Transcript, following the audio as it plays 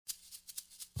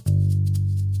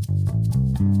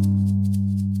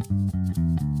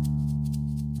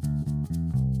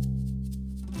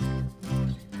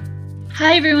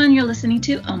Hi everyone, you're listening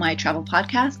to Oh My Travel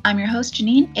Podcast. I'm your host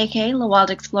Janine, aka La Wild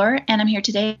Explorer, and I'm here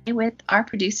today with our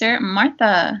producer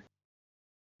Martha.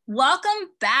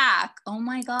 Welcome back. Oh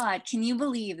my God, can you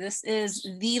believe this is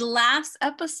the last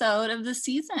episode of the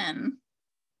season?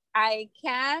 I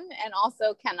can and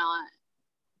also cannot.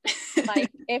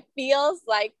 Like, it feels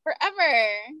like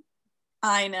forever.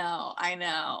 I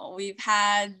know. We've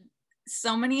had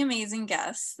so many amazing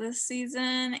guests this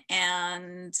season,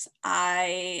 and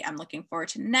I am looking forward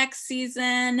to next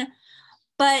season.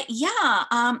 But yeah,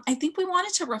 I think we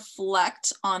wanted to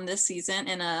reflect on this season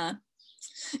in a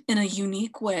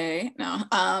unique way. No,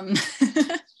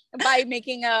 By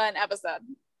making an episode.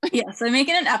 yeah, so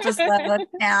making an episode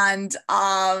and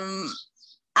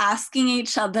asking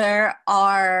each other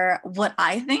what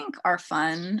I think are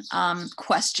fun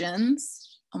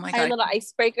questions. Oh my God. Our little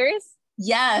icebreakers.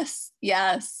 Yes.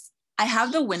 I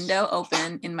have the window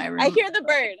open in my room. I hear the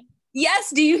bird.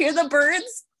 Yes. Do you hear the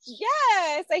birds?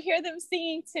 Yes, I hear them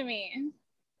singing to me.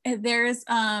 There's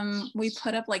we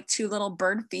put up like 2 little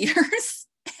bird feeders.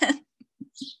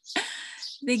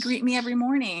 They greet me every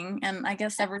morning and I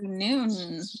guess every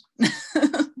noon.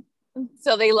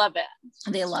 So they love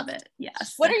it. They love it.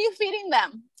 Yes. What are you feeding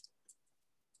them?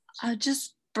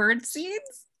 Just bird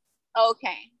seeds.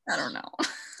 Okay. I don't know.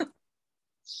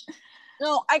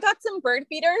 No, I got some bird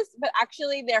feeders, but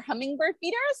actually they're hummingbird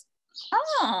feeders.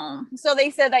 Oh. So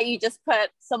they said that you just put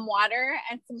some water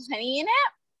and some honey in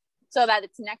it so that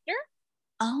it's nectar.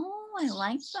 Oh, I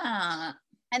like that.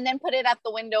 And then put it at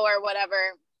the window or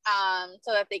whatever,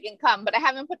 so that they can come. But I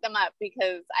haven't put them up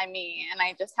because I'm me and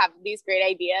I just have these great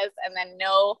ideas and then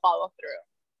no follow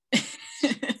through.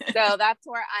 So that's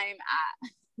where I'm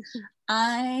at.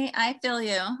 I feel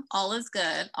you. All is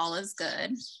good.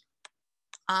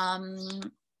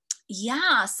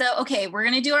 Yeah, so okay, we're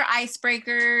gonna do our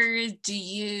icebreakers.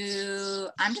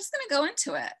 I'm just gonna go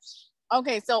into it.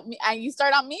 Okay, so you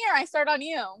start on me or I start on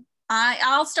you?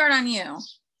 I'll start on you.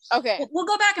 Okay. We'll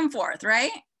go back and forth,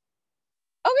 right?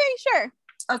 Okay, sure.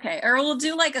 Okay, or we'll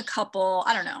do like a couple,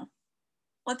 I don't know.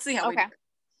 Let's see how we do.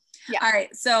 Yeah. All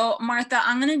right, so Martha,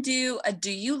 I'm gonna do a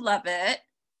do you love it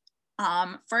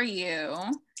for you.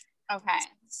 Okay.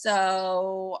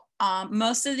 So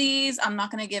most of these, I'm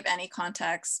not going to give any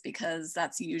context because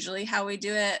that's usually how we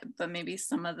do it, but maybe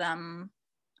some of them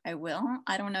I will.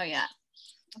 I don't know yet.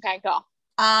 Okay, go.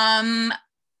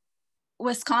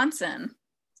 Wisconsin.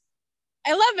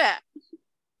 I love it.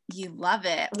 You love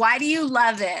it. Why do you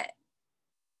love it?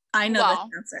 I know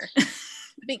the answer.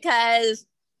 Because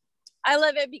I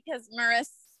love it because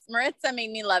Maritza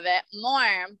made me love it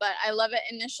more, but I love it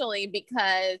initially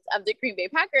because of the Green Bay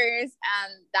Packers,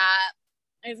 and that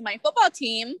is my football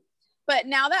team. But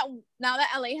now that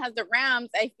LA has the Rams,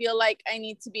 I feel like I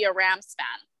need to be a Rams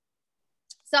fan.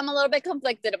 So I'm a little bit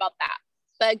conflicted about that.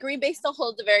 But Green Bay still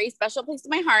holds a very special place in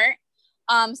my heart.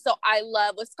 So I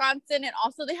love Wisconsin, and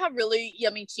also they have really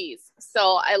yummy cheese.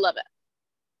 So I love it.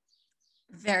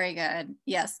 Very good.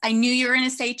 Yes. I knew you were going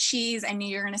to say cheese. I knew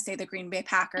you were going to say the Green Bay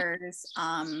Packers.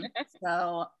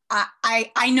 So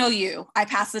I know you. I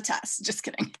passed the test. Just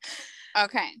kidding.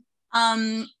 Okay.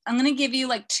 I'm going to give you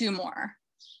like 2 more.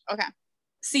 Okay.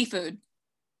 Seafood.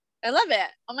 I love it.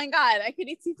 Oh my God. I could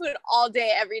eat seafood all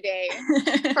day, every day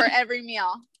for every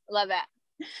meal. Love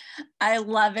it. I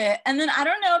love it. And then I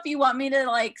don't know if you want me to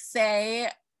like say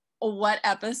what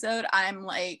episode I'm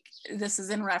like, this is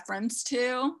in reference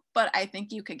to, but I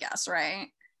think you could guess, right?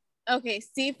 Okay,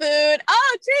 seafood.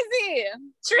 Oh,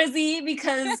 Trizzy,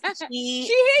 because she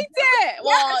hates it.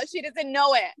 Well, she doesn't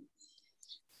know it.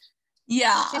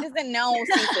 Yeah. She doesn't know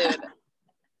seafood.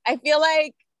 I feel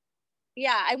like,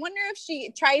 yeah, I wonder if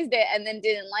she tries it and then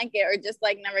didn't like it or just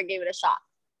like never gave it a shot.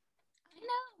 I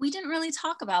know. We didn't really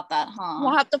talk about that, huh?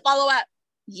 We'll have to follow up.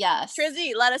 Yes.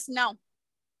 Trizzy, let us know.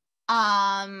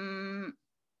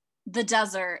 The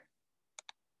desert.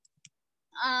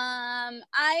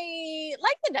 I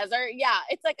like the desert. Yeah,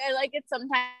 it's like I like it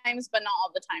sometimes, but not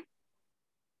all the time.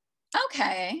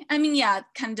 Okay. I mean, yeah, it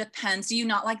kind of depends. Do you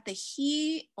not like the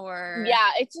heat or?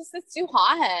 Yeah, it's too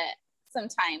hot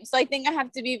sometimes. So I think I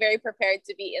have to be very prepared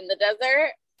to be in the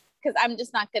desert because I'm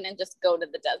just not gonna just go to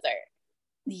the desert.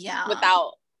 Yeah.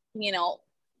 Without,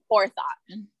 forethought.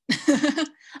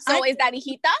 So is that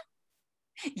Hijita?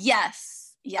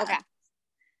 Yes. Yeah. Okay.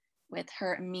 With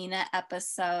her Mina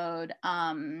episode.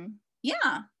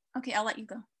 Yeah. Okay, I'll let you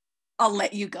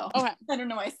go. Okay. I don't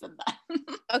know why I said that.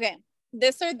 Okay.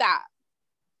 This or that.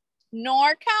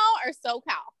 NorCal or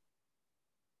SoCal?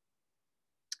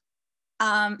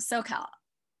 SoCal.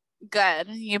 Good.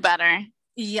 You better.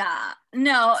 Yeah.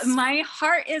 No, my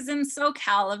heart is in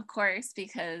SoCal, of course,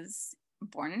 because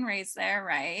born and raised there,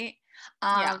 right?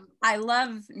 I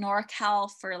love NorCal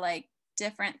for like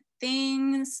different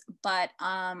things, but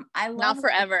I love not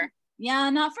forever. Yeah,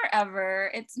 not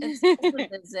forever. It's a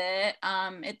visit. I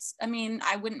mean,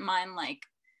 I wouldn't mind like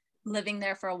living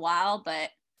there for a while, but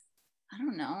I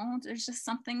don't know. There's just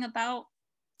something about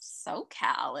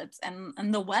SoCal.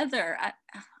 And the weather.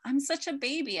 I'm such a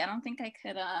baby. I don't think I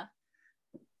could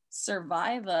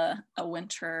survive a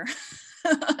winter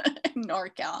in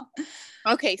NorCal.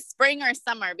 Okay, spring or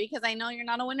summer, because I know you're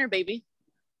not a winter baby.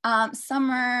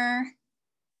 Summer.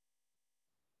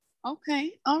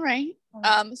 Okay, all right.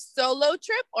 Solo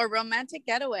trip or romantic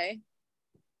getaway?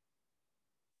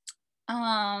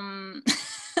 I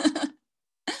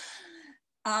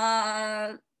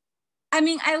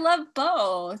mean, I love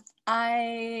both.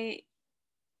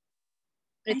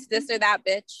 It's this or that,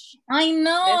 bitch. I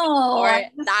know. Or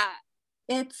that.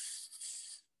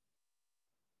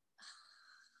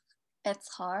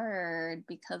 It's hard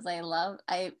because I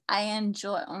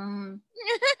enjoy. I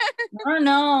don't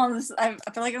know. I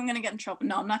feel like I'm gonna get in trouble.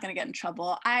 No, I'm not gonna get in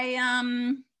trouble.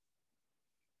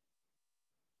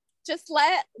 Just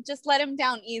let him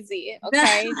down easy,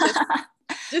 okay?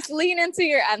 just lean into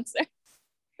your answer.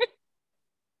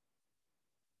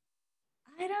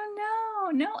 I don't know.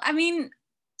 No, I mean,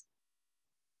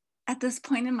 at this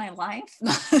point in my life,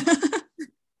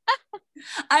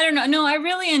 I don't know. No, I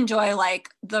really enjoy like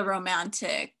the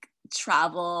romantic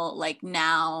travel. Like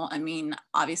now, I mean,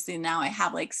 obviously now I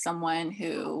have like someone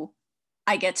who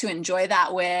I get to enjoy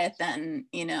that with, and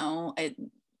you know, I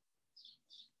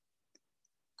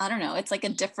don't know, it's like a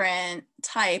different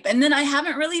type. And then I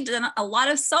haven't really done a lot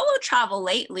of solo travel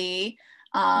lately.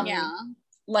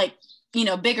 Like, you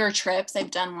know, bigger trips.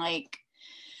 I've done like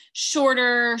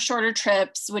shorter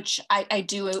trips, which I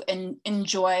do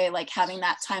enjoy, like having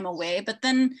that time away. But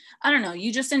then I don't know,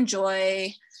 you just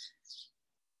enjoy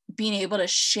being able to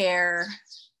share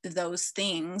those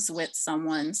things with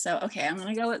someone. So okay, I'm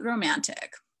gonna go with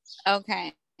romantic.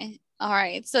 Okay, all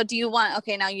right. So do you want?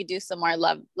 Okay, now you do some more.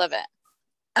 Love it.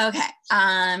 Okay.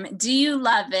 Do you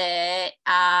love it?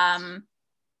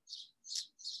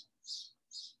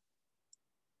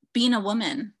 Being a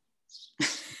woman.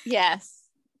 Yes.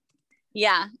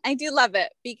 Yeah, I do love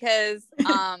it because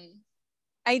I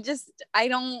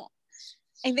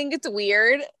think it's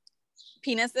weird.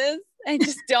 Penises. I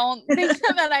just don't think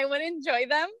that I would enjoy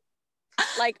them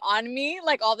like on me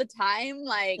like all the time,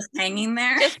 like just hanging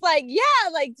there. Just like, yeah,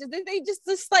 like they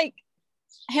just like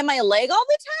hit my leg all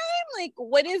the time. Like,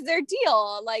 what is their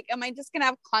deal? Like, am I just gonna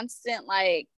have constant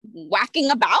like whacking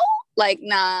about? Like,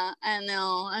 nah, I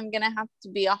know I'm gonna have to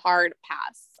be a hard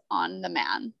pass on the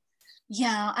man.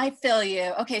 Yeah, I feel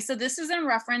you. Okay, so this is in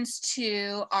reference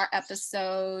to our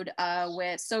episode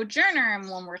with Sojourner, and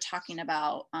when we're talking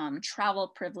about travel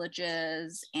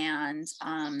privileges and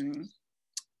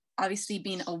obviously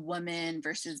being a woman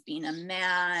versus being a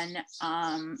man.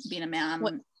 Being a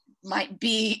man might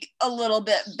be a little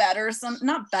bit better,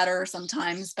 not better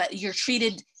sometimes, but you're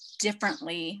treated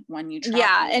differently when you travel.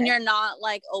 Yeah, and you're not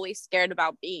like always scared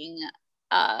about being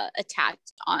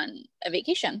attacked on a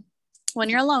vacation when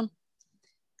you're alone.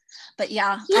 But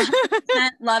yeah, 100%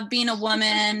 love being a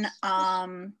woman. I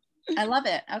love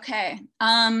it. Okay.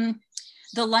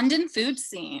 The London food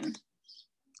scene.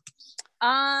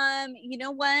 You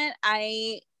know what?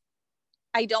 I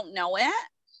don't know it,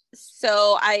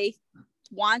 so I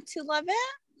want to love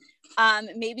it.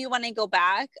 Maybe when I go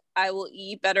back, I will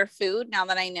eat better food now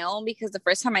that I know, because the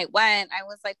first time I went, I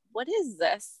was like, what is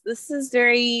this? This is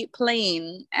very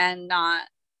plain and not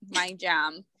my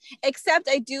jam. Except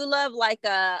I do love like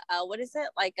a what is it?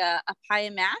 Like a pie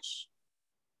and mash.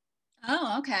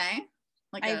 Oh, okay.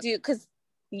 I do, because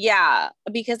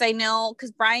I know,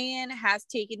 because Brian has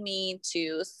taken me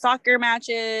to soccer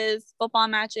matches, football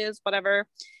matches, whatever,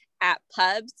 at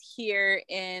pubs here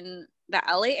in the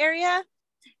LA area,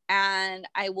 and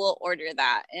I will order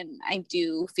that, and I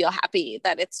do feel happy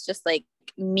that it's just like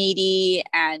meaty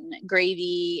and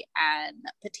gravy and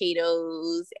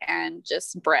potatoes and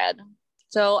just bread.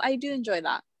 So I do enjoy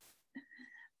that.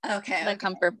 Okay.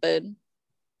 Comfort food.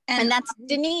 And that's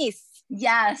Denise.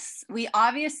 Yes, we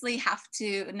obviously have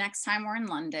to, next time we're in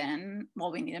London,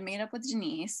 well, we need to meet up with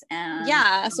Denise. And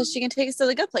yeah, so she can take us to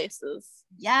the good places.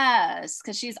 Yes,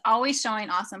 because she's always showing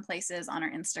awesome places on her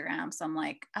Instagram. So I'm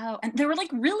like, oh, and they were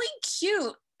like really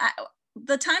cute.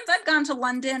 The times I've gone to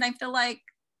London, I feel like,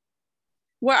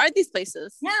 where are these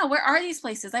places? Yeah, where are these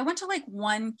places? I went to like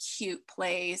one cute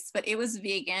place, but it was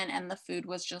vegan and the food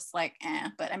was just like,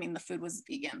 but I mean, the food was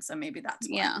vegan, so maybe that's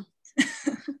why. Yeah.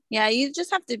 Yeah, you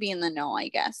just have to be in the know, I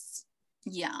guess.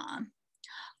 Yeah.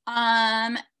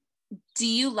 Do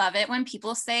you love it when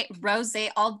people say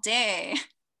rosé all day?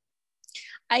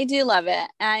 I do love it.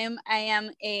 I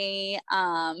am a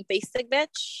basic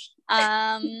bitch.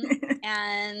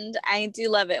 And I do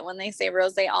love it when they say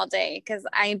rosé all day, because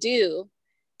I do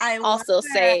I also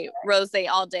say rosé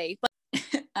all day. But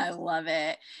I love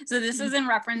it. So this is in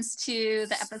reference to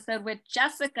the episode with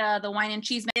Jessica, the wine and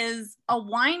cheese is a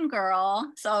wine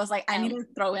girl. So I was like, I need to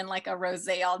throw in like a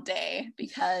rosé all day,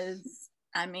 because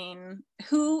I mean,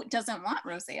 who doesn't want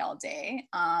rosé all day?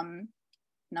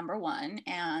 Number one.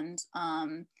 And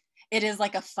it is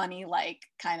like a funny, like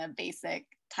kind of basic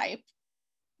type.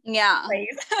 Yeah.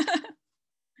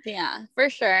 Yeah, for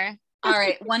sure. All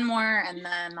right, one more and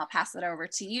then I'll pass it over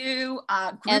to you.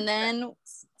 And then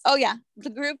trips. Oh yeah, the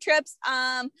group trips.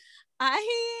 I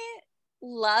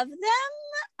love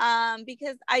them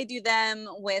because I do them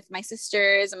with my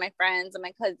sisters and my friends and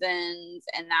my cousins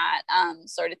and that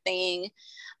sort of thing.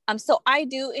 So I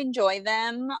do enjoy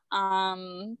them.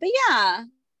 But yeah,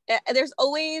 there's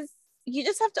always, you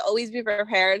just have to always be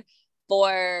prepared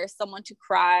for someone to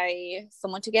cry,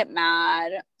 someone to get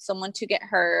mad, someone to get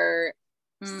hurt,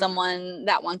 someone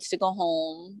that wants to go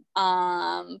home.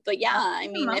 But yeah, I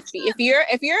mean,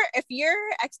 if your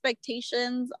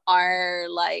expectations are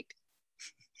like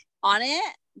on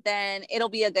it, then it'll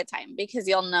be a good time, because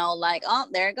you'll know like, oh,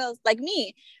 there it goes. Like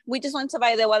me, we just went to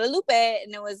Valle de Guadalupe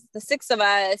and it was the 6 of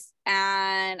us,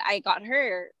 and I got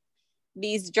hurt.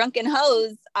 These drunken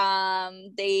hoes,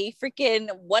 they freaking,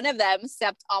 one of them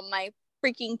stepped on my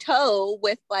freaking toe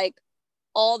with like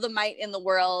all the might in the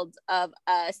world of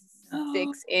a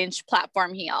 6-inch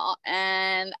platform heel,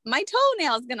 and my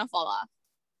toenail is gonna fall off.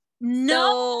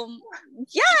 No. So,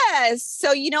 yes.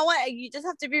 So you know what? You just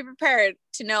have to be prepared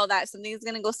to know that something's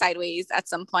gonna go sideways at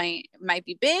some point. It might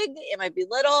be big, it might be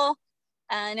little,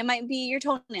 and it might be your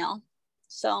toenail.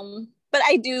 So, but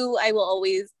I will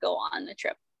always go on a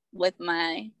trip with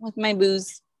my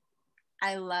booze.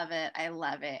 I love it. I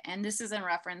love it. And this is in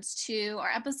reference to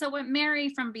our episode with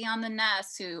Mary from Beyond the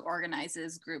Nest, who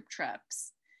organizes group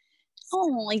trips.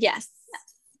 Oh, yes.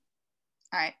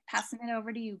 All right, passing it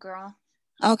over to you, girl.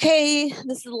 Okay,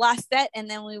 this is the last set, and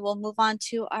then we will move on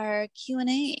to our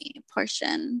Q&A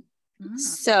portion.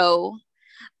 So,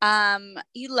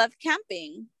 you love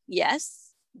camping?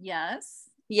 Yes. Yes.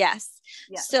 Yes.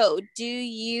 Yes. So, do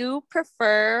you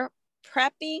prefer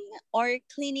prepping or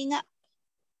cleaning up?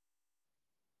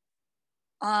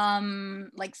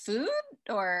 Like food,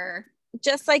 or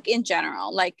just like in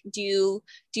general? Like, do you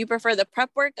prefer the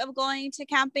prep work of going to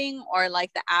camping, or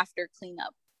like the after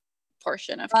cleanup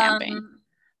portion of camping?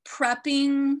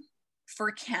 Prepping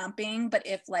for camping, but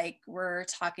if like we're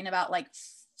talking about like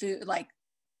food, like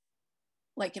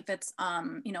if it's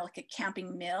you know, like a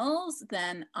camping meals,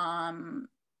 then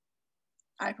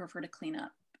I prefer to clean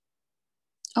up.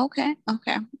 Okay.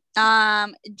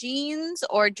 Jeans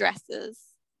or dresses?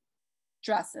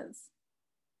 Dresses.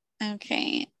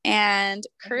 Okay. And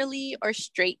curly or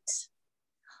straight?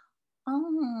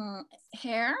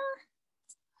 Hair?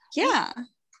 Yeah.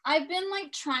 I've been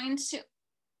like trying to,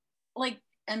 like,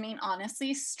 I mean,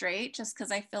 honestly, straight, just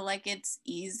because I feel like it's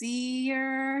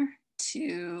easier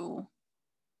to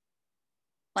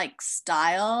like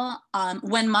style.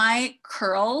 When my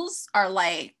curls are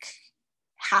like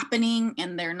happening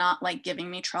and they're not like giving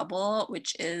me trouble,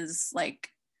 which is like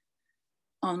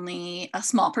only a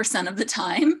small % of the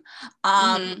time.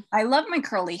 I love my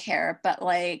curly hair, but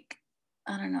like,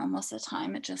 I don't know, most of the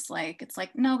time it just like, it's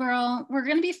like, no girl, we're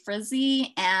gonna be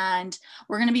frizzy and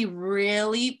we're gonna be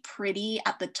really pretty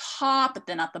at the top, but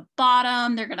then at the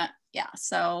bottom they're gonna, yeah,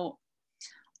 so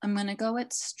I'm gonna go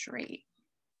with straight.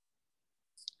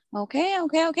 Okay.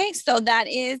 So that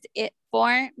is it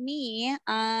for me.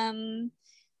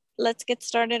 Let's get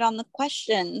started on the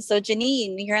questions. So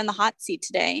Janine, you're in the hot seat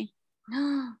today.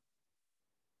 I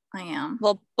am.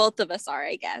 Well, both of us are,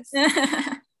 I guess.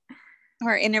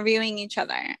 We're interviewing each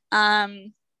other.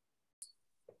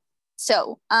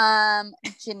 So,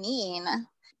 Janine,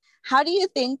 how do you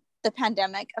think the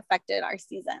pandemic affected our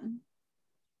season?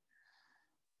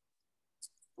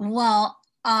 Well,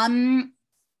 I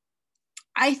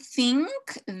think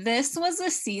this was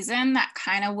a season that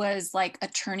kind of was like a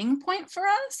turning point for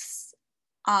us.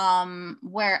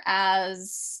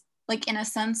 Whereas, like, in a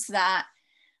sense that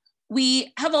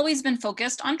we have always been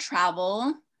focused on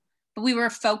travel, but we were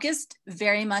focused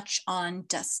very much on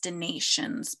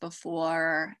destinations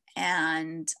before.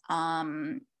 And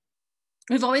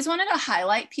we've always wanted to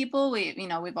highlight people.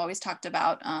 We've always talked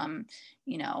about,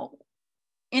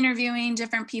 interviewing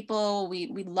different people.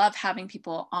 We love having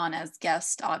people on as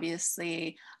guests,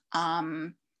 obviously.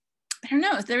 I don't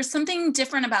know, there's something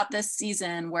different about this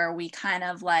season where we kind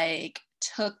of like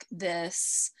took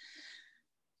this,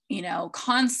 you know,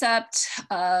 concept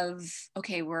of,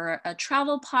 okay, we're a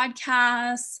travel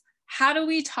podcast. How do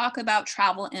we talk about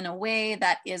travel in a way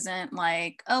that isn't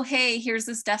like, oh, hey, here's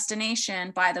this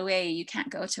destination, by the way, you can't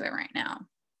go to it right now.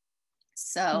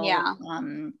 So Yeah.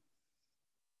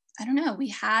 I don't know,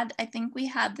 I think we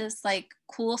had this like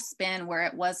cool spin where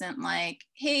it wasn't like,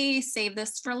 hey, save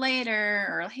this for later,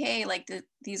 or hey, like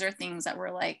these are things that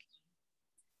were like,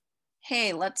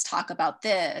 hey, let's talk about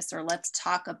this, or let's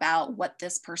talk about what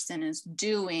this person is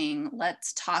doing.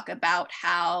 Let's talk about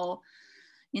how,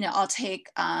 you know, I'll take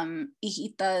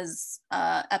Ihita's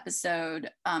episode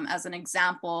as an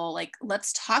example. Like,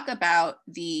 let's talk about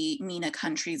the MENA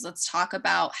countries. Let's talk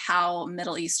about how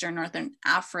Middle Eastern, Northern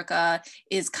Africa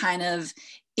is kind of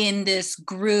in this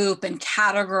group and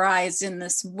categorized in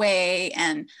this way.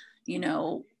 And, you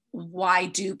know, why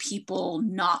do people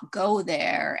not go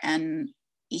there? And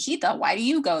Ihita, why do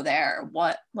you go there?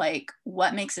 What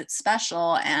makes it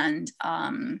special? And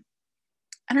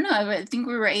I don't know, I think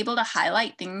we were able to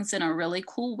highlight things in a really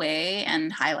cool way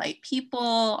and highlight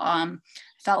people.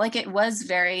 Felt like it was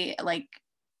very like,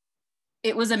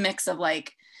 it was a mix of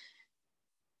like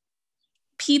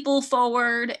people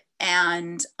forward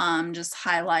and just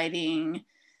highlighting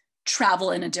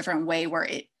travel in a different way where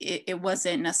it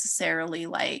wasn't necessarily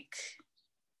like,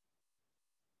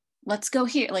 let's go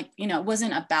here. Like, you know, it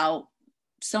wasn't about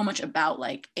so much about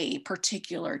like a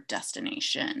particular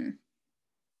destination.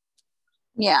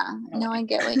 Yeah, no, I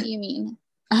get what you mean.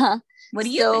 What do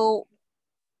you think?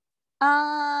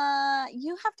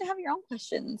 You have to have your own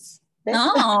questions.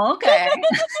 Oh, okay.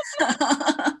 I'm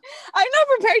not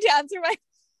prepared to answer my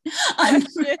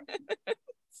question.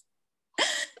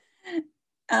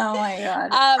 Oh my God.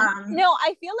 No,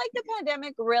 I feel like the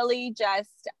pandemic really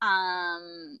just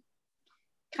kind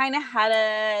of had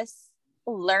us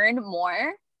learn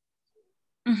more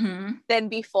than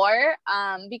before,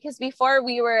 because before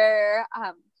we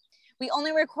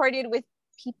only recorded with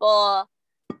people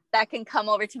that can come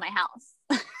over to my house.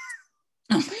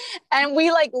 And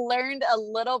we like learned a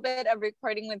little bit of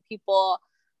recording with people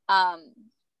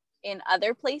in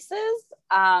other places,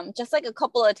 just like a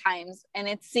couple of times, and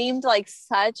it seemed like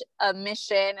such a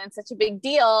mission and such a big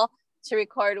deal to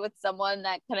record with someone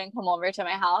that couldn't come over to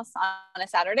my house on a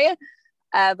Saturday,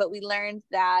 but we learned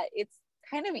that it's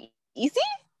kind of easy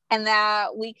and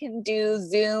that we can do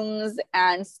Zooms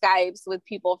and Skypes with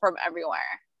people from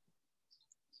everywhere.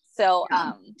 So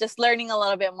just learning a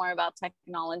little bit more about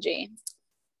technology.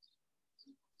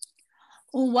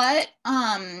 What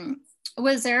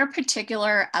was there a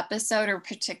particular episode or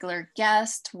particular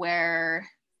guest where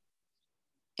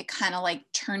it kind of like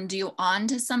turned you on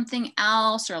to something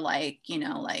else, or like, you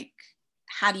know, like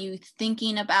had you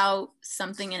thinking about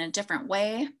something in a different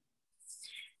way?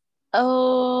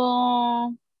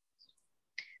 Oh,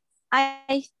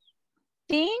 I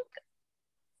think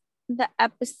the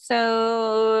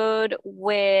episode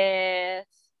with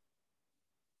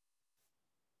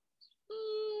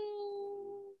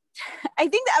I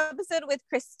think the episode with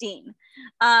Christine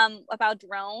about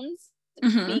drones,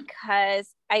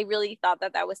 because I really thought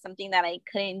that that was something that I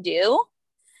couldn't do,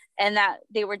 and that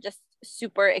they were just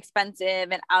super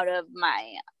expensive and out of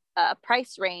my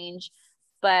price range.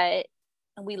 But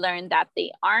we learned that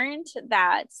they aren't,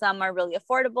 that some are really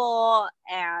affordable,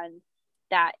 and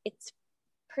that it's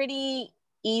pretty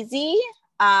easy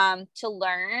to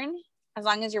learn as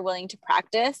long as you're willing to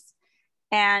practice.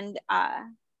 And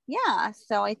yeah,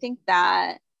 so I think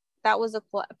that was a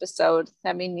cool episode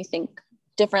that made me think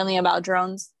differently about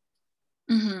drones.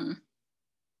 Yeah.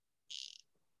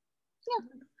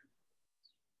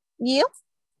 You?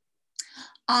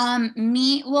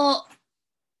 Me, well,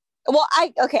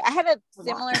 I had a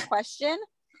similar question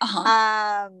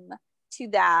to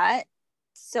that,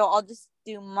 so I'll just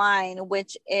do mine,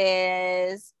 which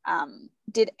is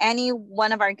did any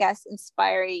one of our guests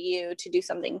inspire you to do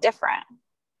something different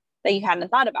that you hadn't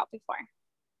thought about before?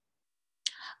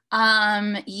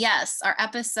 Yes, our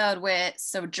episode with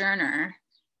Sojourner,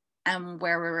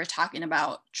 where we were talking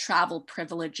about travel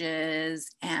privileges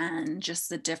and just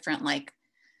the different, like,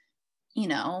 you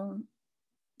know,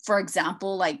 for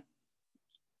example, like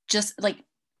just like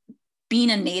being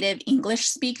a native English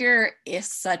speaker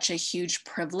is such a huge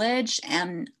privilege.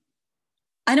 And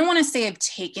I don't want to say I've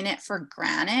taken it for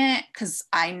granted, because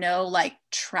I know like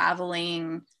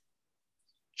traveling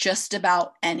just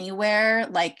about anywhere,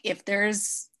 like if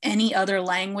there's any other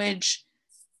language,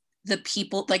 the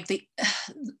people like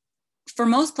for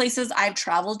most places I've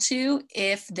traveled to,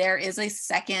 if there is a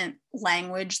second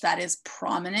language that is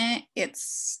prominent,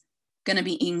 it's going to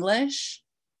be English.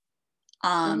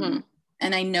 And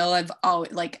I know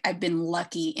I've been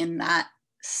lucky in that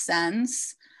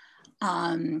sense.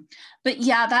 But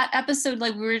yeah, that episode,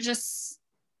 like it was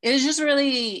just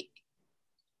really,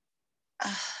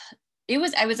 it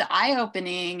was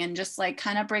eye-opening and just like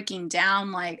kind of breaking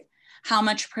down like how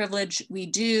much privilege we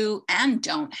do and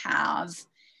don't have.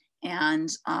 And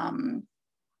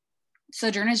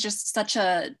Sojourner is just such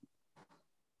a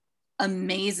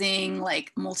amazing,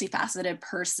 like multifaceted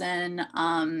person.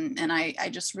 And I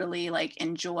just really like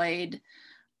enjoyed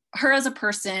her as a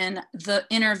person, the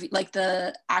interview, like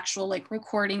the actual like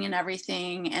recording and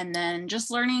everything, and then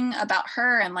just learning about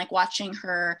her and like watching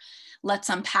her Let's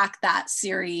Unpack That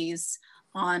series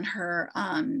on her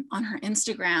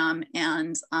Instagram.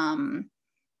 And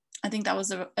I think that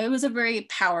was it was a very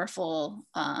powerful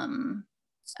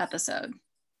episode.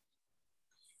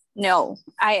 No,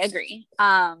 I agree.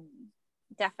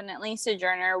 Definitely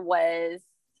Sojourner was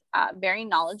very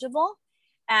knowledgeable,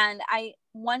 and I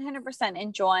 100%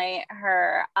 enjoy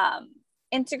her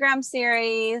Instagram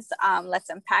series, Let's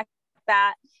Unpack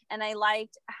That. And I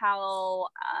liked how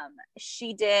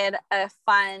she did a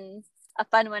fun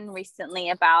one recently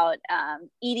about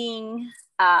eating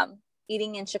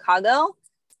in Chicago.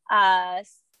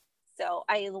 So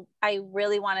I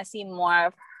really want to see more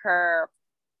of her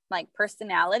like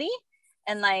personality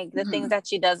and like the things that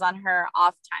she does on her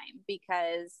off time,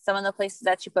 because some of the places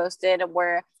that she posted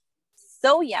were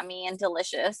so yummy and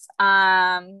delicious.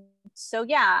 So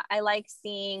yeah, I like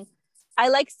seeing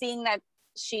that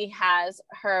she has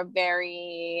her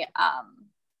very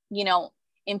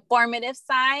informative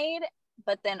side,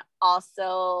 but then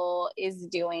also is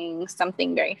doing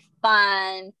something very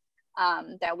fun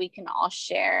that we can all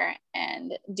share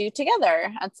and do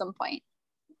together at some point.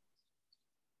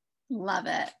 Love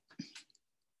it.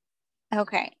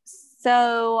 Okay,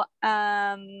 so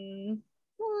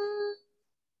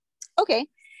okay,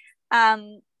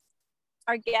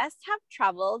 our guests have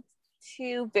traveled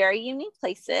to very unique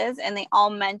places, and they all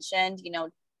mentioned,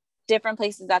 different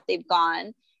places that they've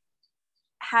gone.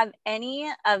 Have any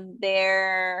of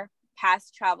their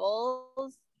past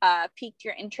travels piqued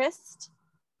your interest?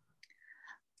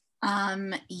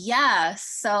 Yeah.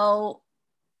 So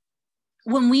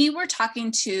when we were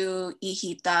talking to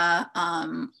Ihita,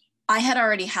 I had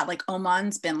already had like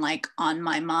Oman's been like on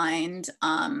my mind.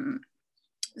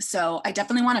 So I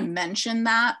definitely want to mention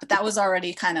that, but that was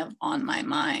already kind of on my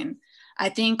mind. I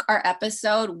think our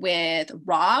episode with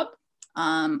Rob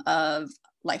of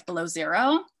Life Below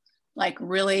Zero, like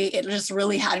really, it just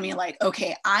really had me like,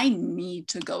 okay, I need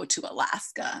to go to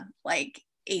Alaska, like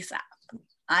ASAP.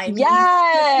 I need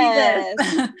to see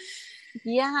this.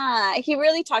 Yeah, he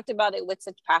really talked about it with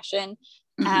such passion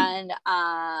and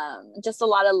just a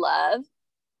lot of love.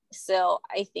 So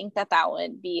I think that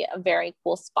would be a very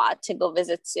cool spot to go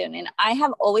visit soon. And I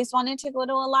have always wanted to go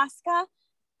to Alaska,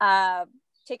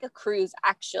 take a cruise.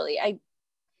 Actually,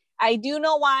 I do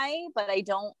know why, but I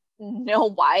don't know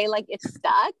why. Like it's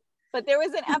stuck. But there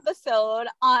was an episode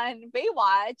on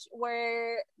Baywatch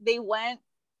where they went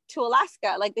to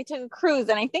Alaska, like they took a cruise,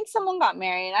 and I think someone got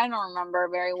married. I don't remember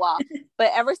very well, but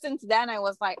ever since then I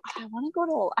was like, I want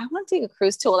to take a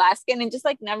cruise to Alaska, and it just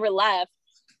like never left.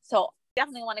 So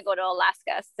definitely want to go to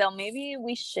Alaska, so maybe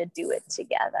we should do it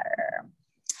together.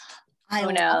 I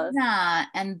love that.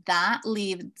 And that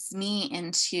leads me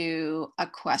into a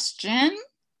question.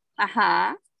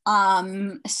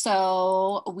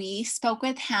 So we spoke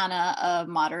with Hannah of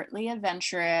Moderately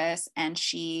Adventurous, and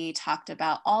she talked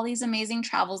about all these amazing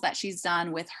travels that she's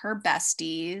done with her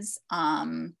besties.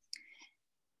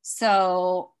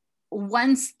 So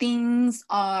once things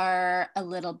are a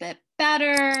little bit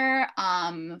better,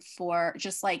 for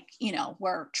just like,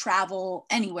 where travel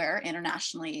anywhere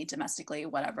internationally, domestically,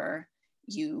 whatever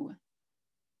you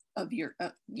of your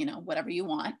whatever you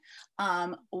want,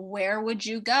 where would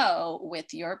you go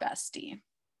with your bestie?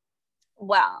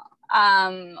 Well,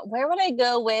 where would I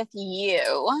go with you?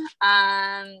 Where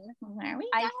are we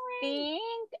going? I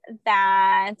think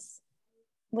that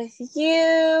with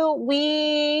you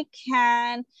we've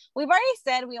already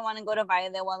said we want to go to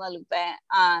Valle de Guadalupe,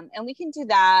 and we can do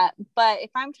that, but if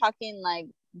I'm talking like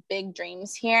big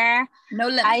dreams here, no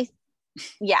limit.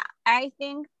 I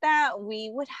think that we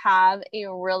would have a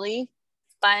really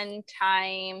fun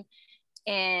time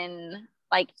in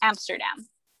like Amsterdam.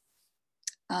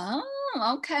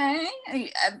 Oh, okay.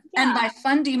 And by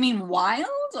fun, do you mean wild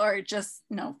or just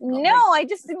no? No, I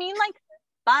just mean like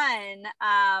fun.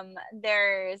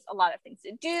 There's a lot of things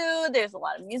to do. There's a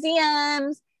lot of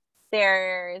museums.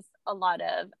 There's a lot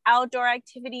of outdoor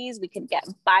activities. We could get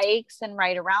bikes and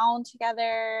ride around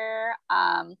together.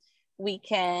 we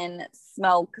can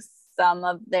smoke some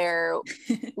of their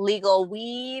legal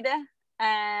weed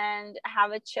and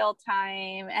have a chill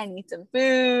time and eat some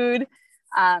food.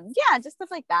 Yeah, just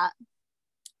stuff like that.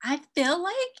 I feel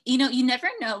like, you never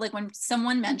know, like when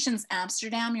someone mentions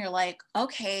Amsterdam, you're like,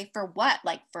 okay, for what?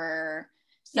 Like for,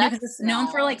 because it's known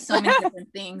for like so many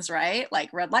different things, right?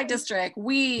 Like red light district,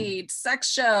 weed, sex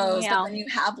shows, but then you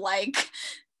have like,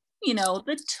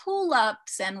 the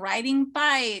tulips and riding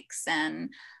bikes and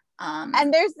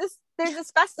there's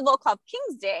this festival called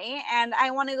King's Day, and I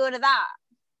want to go to that.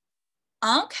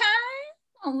 Okay.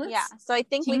 Well, yeah, so I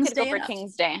think King's we could Day go for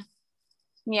King's Day.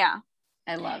 Yeah.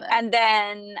 I love it. And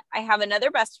then I have another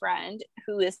best friend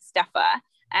who is Steffa.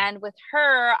 And with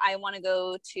her, I want to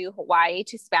go to Hawaii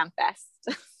to Spam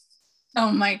Fest.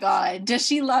 Oh my God. Does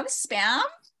she love Spam?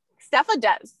 Steffa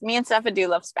does. Me and Steffa do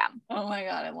love Spam. Oh my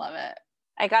God. I love it.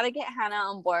 I got to get Hannah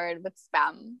on board with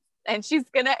Spam. And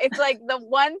it's like the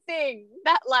one thing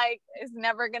that like is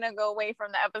never going to go away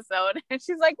from the episode. And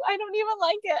she's like, I don't even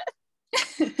like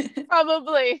it.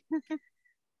 Probably.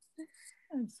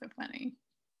 That's so funny.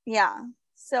 Yeah.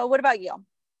 So what about you?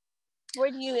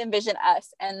 Where do you envision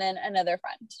us and then another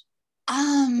friend?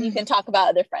 You can talk about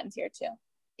other friends here too.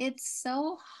 It's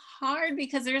so hard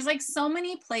because there's like so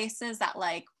many places that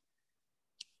like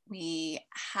we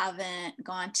haven't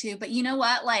gone to, but you know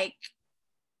what? Like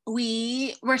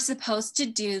we were supposed to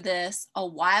do this a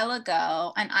while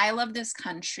ago, and I love this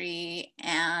country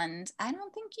and I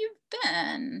don't think you've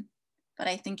been. But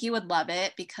I think you would love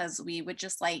it because we would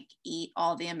just like eat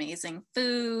all the amazing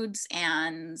foods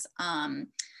and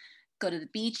go to the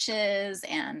beaches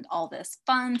and all this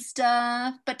fun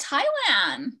stuff. But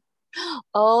Thailand.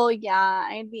 Oh yeah,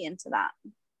 I'd be into that.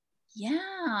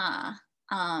 Yeah.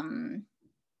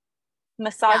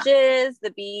 Massages,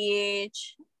 the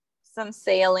beach, some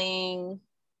sailing,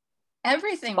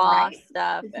 everything, spa right?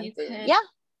 stuff.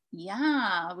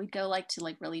 Yeah, we'd go like to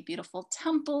like really beautiful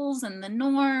temples in the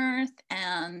north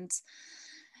and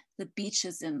the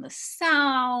beaches in the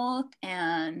south,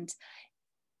 and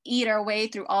eat our way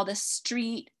through all the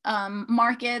street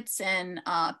markets in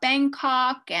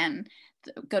Bangkok and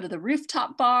go to the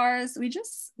rooftop bars. We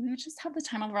would just have the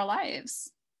time of our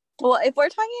lives. Well, if we're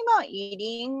talking about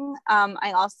eating,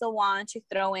 I also want to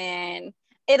throw in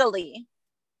Italy,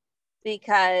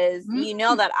 because you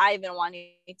know that I've been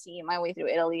wanting to eat my way through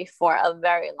Italy for a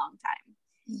very long time.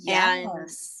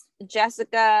 Yes. And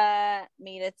Jessica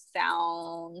made it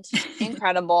sound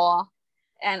incredible.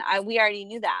 And we already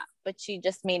knew that, but she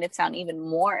just made it sound even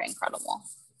more incredible.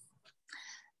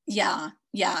 Yeah,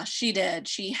 she did.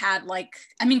 She had like,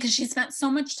 I mean, because she spent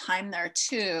so much time there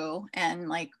too, and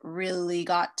like really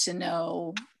got to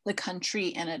know the country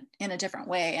in a different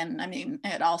way. And I mean,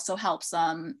 it also helps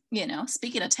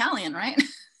speaking Italian, right?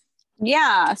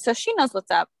 Yeah, so she knows what's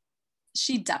up.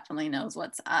 She definitely knows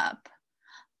what's up.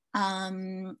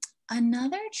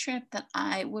 Another trip that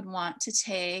I would want to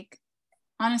take,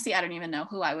 honestly, I don't even know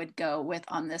who I would go with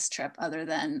on this trip other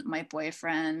than my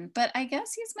boyfriend, but I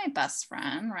guess he's my best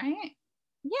friend, right?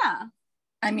 Yeah.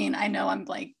 I mean, I know I'm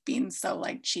like being so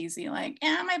like cheesy, like,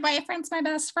 yeah, my boyfriend's my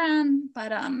best friend,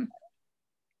 but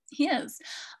he is.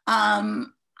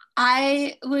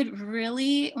 I would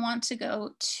really want to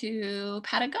go to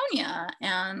Patagonia,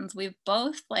 and we've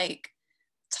both like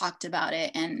talked about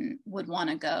it and would want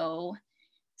to go.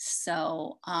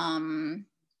 So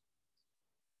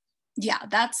yeah,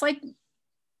 that's like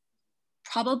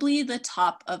probably the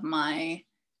top of my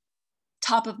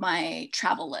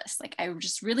travel list. Like I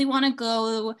just really want to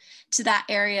go to that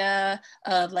area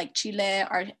of like Chile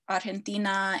or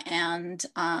Argentina and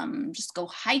just go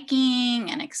hiking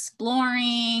and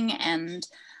exploring. And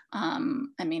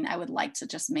I mean, I would like to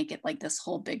just make it like this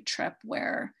whole big trip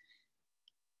where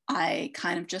I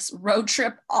kind of just road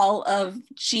trip all of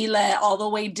Chile all the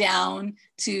way down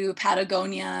to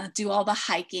Patagonia, do all the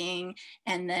hiking,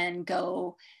 and then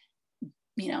go,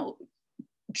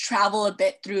 travel a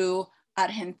bit through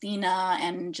Argentina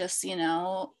and just, eat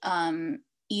all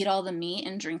the meat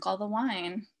and drink all the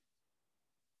wine.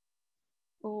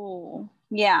 Oh,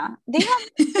 yeah. They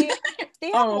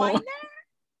have wine there?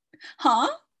 Huh?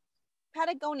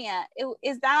 Patagonia.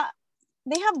 Is that,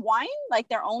 they have wine? Like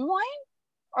their own wine?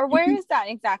 Or where is that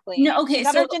exactly? No, okay. Is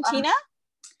that Argentina?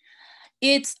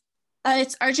 It's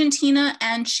Argentina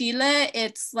and Chile.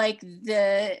 It's like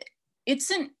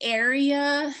it's an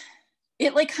area,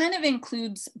 it like kind of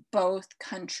includes both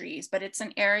countries, but it's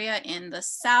an area in the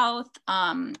south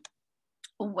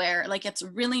where like it's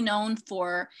really known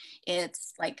for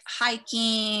its like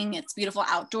hiking, it's beautiful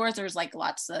outdoors, there's like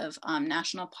lots of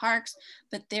national parks,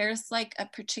 but there's like a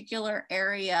particular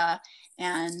area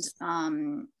and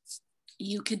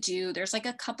you could do, there's like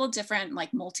a couple different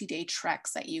like multi-day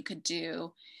treks that you could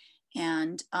do.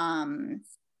 And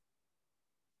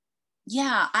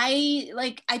yeah,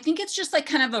 I think it's just like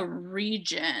kind of a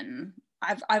region.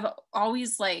 I've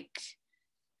always like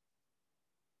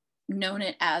known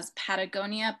it as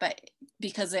Patagonia, but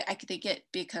because I think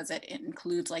because it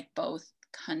includes like both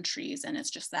countries, and it's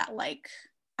just that like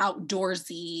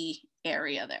outdoorsy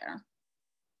area there.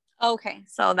 Okay,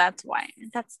 so that's why.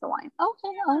 That's the wine.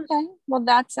 Okay. Well,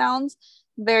 that sounds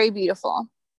very beautiful.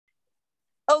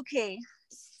 Okay,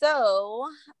 so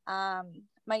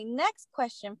my next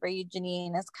question for you,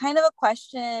 Janine, is kind of a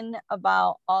question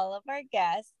about all of our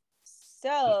guests.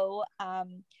 So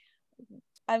I'm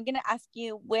gonna ask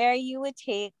you where you would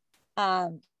take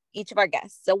each of our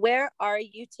guests. So where are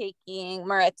you taking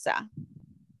Maritza?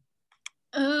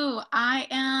 Oh,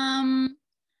 I'm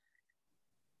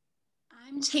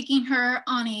taking her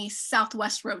on a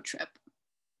Southwest road trip.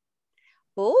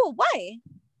 Oh, why?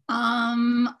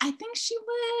 I think she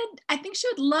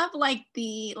would love like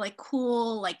the like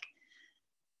cool like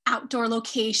outdoor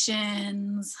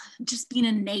locations, just being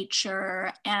in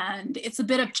nature, and it's a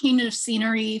bit of change of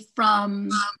scenery from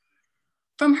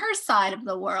her side of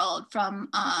the world, from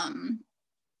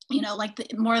like the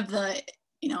more of the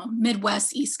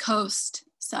Midwest, East Coast.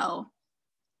 So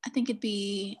I think it'd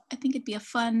be a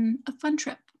fun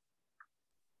trip.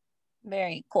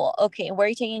 Very cool. Okay, where are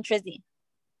you taking Trizzy?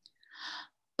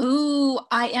 Ooh,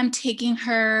 I'm taking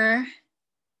her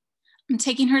to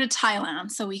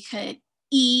Thailand so we could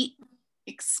eat,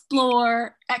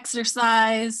 explore,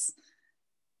 exercise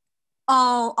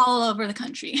all over the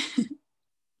country.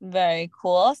 Very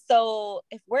cool. So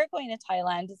if we're going to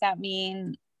Thailand, does that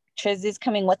mean Trizzy's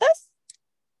coming with us?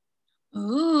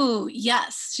 Ooh,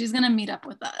 yes, she's gonna meet up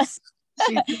with us.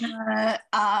 She's gonna,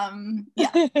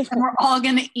 yeah, and we're all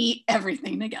gonna eat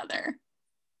everything together.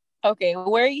 Okay,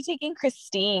 where are you taking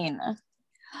Christine?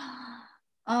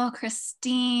 Oh,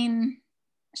 Christine,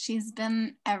 she's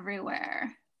been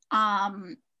everywhere. I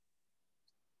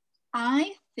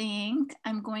think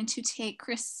I'm going to take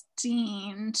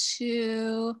Christine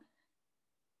to.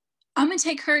 I'm gonna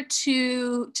take her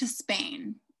to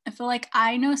Spain. I feel like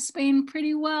I know Spain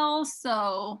pretty well,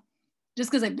 so just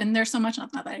because I've been there so much,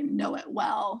 not that I know it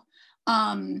well.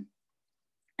 And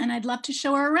I'd love to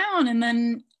show her around. And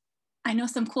then I know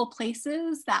some cool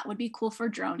places that would be cool for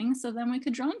droning, so then we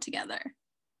could drone together.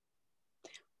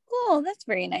 Oh, that's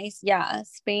very nice. Yeah,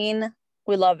 Spain,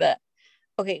 we love it.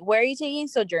 Okay, where are you taking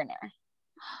Sojourner?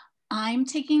 I'm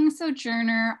taking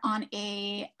Sojourner on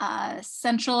a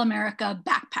Central America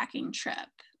backpacking trip.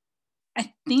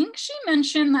 I think she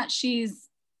mentioned that she's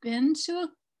been to a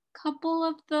couple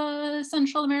of the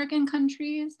Central American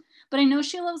countries, but I know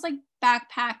she loves like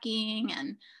backpacking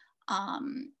and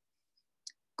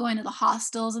going to the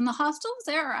hostels, and the hostels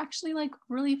there are actually like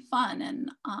really fun,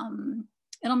 and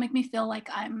it'll make me feel like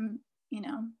I'm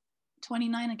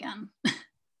 29 again.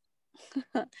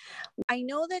 I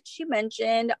know that she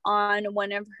mentioned on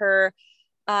one of her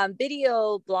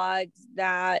video blogs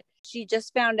that she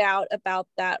just found out about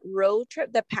that road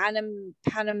trip, the Pan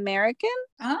American.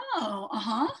 Oh,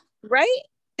 uh-huh. Right?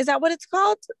 Is that what it's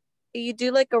called? You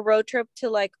do like a road trip to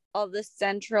like all the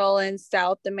Central and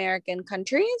South American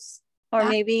countries, or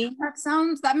maybe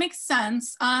that makes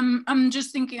sense. I'm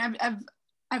just thinking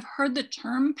I've heard the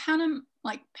term Pan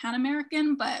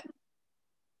American, but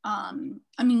I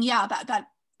mean, yeah,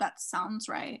 that sounds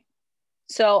right.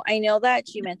 So I know that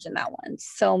she mentioned that one.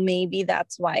 So maybe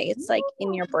that's why it's like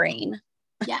in your brain.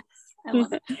 Yes, I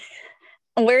love it.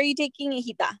 Where are you taking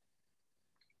Hijita?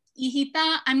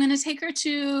 Hijita, I'm going to take her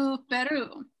to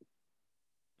Peru.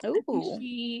 Ooh.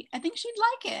 I think she'd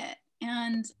like it.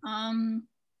 And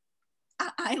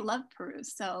I love Peru,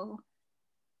 so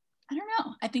I don't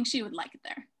know. I think she would like it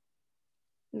there.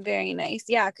 Very nice.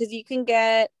 Yeah, because you can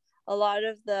get a lot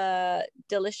of the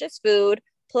delicious food.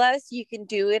 Plus, you can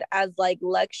do it as like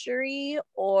luxury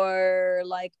or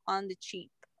like on the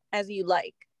cheap as you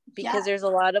like, because there's a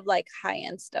lot of like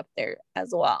high-end stuff there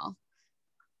as well.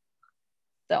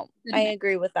 So I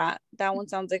agree with that. That one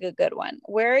sounds like a good one.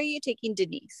 Where are you taking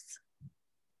Denise?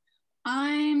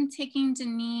 I'm taking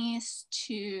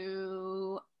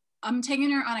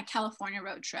her on a California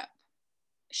road trip.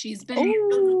 She's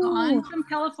been gone from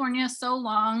California so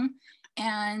long,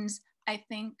 and I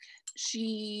think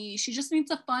she just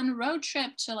needs a fun road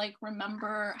trip to like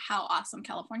remember how awesome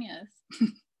California is.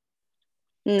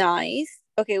 Nice.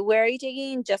 Okay, where are you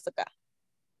taking Jessica?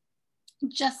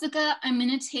 Jessica, I'm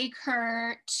going to take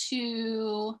her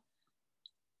to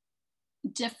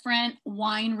different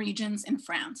wine regions in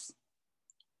France.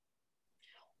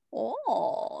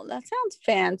 Oh, that sounds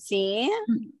fancy.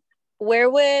 where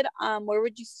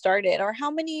would you start it, or how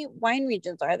many wine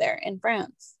regions are there in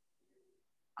France?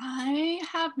 I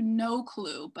have no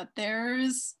clue, but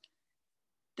there's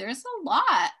a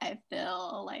lot. I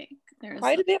feel like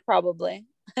Quite a bit, probably.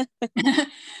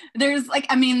 there's like,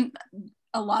 I mean,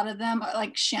 a lot of them are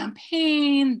like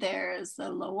Champagne, there's the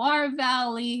Loire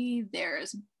Valley,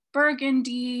 there's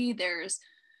Burgundy, there's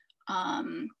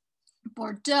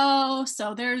Bordeaux.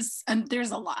 So there's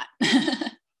a lot.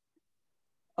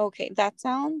 Okay, that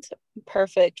sounds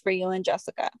perfect for you and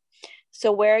Jessica.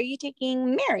 So where are you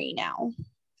taking Mary now?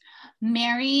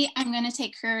 Mary, I'm going to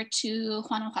take her to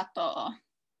Guanajuato,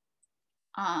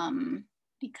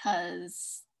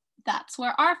 because that's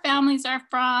where our families are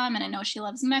from, and I know she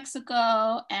loves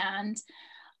Mexico, and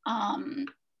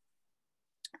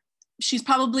she's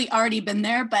probably already been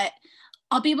there, but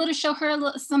I'll be able to show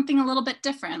her something a little bit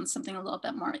different, something a little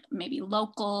bit more maybe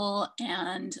local,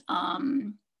 and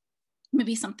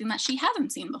maybe something that she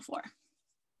hasn't seen before.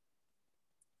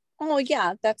 Oh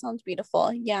yeah, that sounds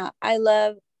beautiful. Yeah, I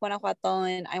love Guanajuato,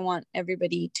 and I want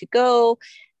everybody to go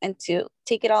and to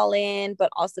take it all in, but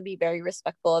also be very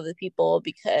respectful of the people,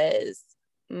 because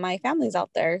my family's out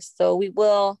there. So we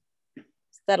will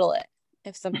settle it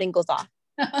if something goes off.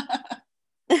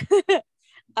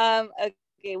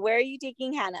 Okay, where are you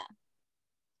taking Hannah?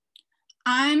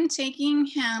 I'm taking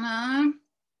Hannah.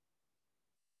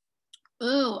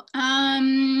 Ooh,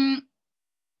 I'm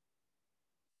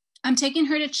taking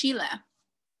her to Chile.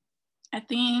 I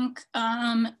think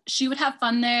she would have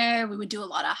fun there. We would do a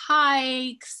lot of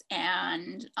hikes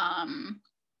and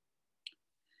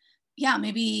yeah,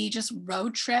 maybe just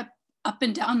road trip up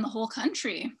and down the whole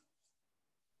country.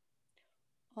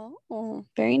 Oh,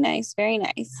 very nice, very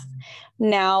nice.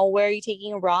 Now, where are you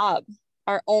taking Rob,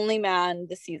 our only man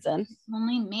this season?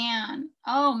 Only man.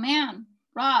 Oh man,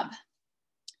 Rob.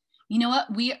 You know what?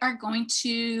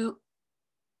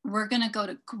 We're going to go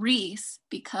to Greece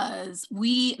because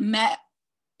we met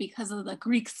because of the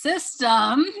Greek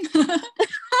system.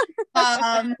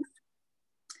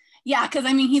 Yeah, because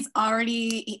I mean,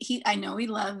 I know he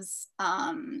loves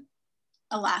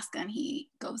Alaska, and he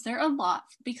goes there a lot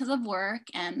because of work,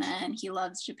 and then he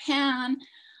loves Japan.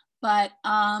 But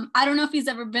I don't know if he's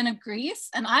ever been to Greece,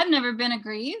 and I've never been to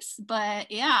Greece,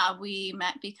 but yeah, we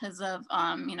met because of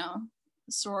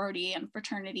sorority and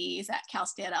fraternities at Cal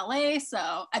State LA.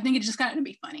 So I think it's just kind of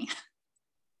be funny.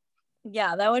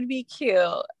 Yeah, that would be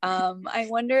cute. I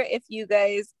wonder if you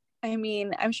guys, I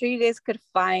mean, I'm sure you guys could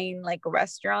find like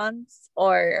restaurants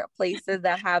or places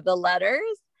that have the letters,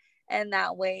 and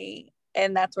that way,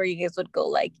 and that's where you guys would go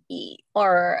like eat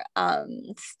or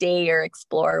stay or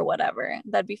explore or whatever.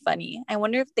 That'd be funny. I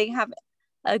wonder if they have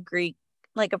a Greek,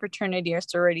 like a fraternity or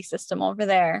sorority system over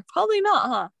there. Probably not,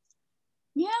 huh?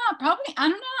 Yeah, probably. I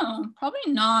don't know. Probably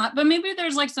not. But maybe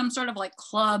there's like some sort of like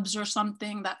clubs or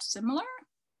something that's similar.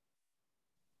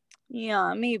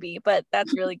 Yeah, maybe, but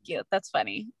that's really cute. That's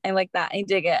funny. I like that. I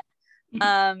dig it.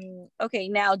 Okay,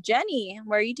 now Jenny,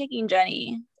 where are you taking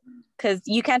Jenny? Because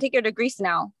you can't take her to Greece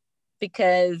now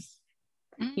because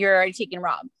you're already taking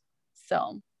Rob.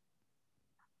 So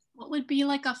what would be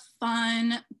like a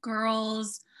fun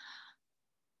girls?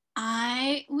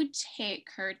 I would take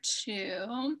her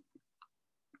to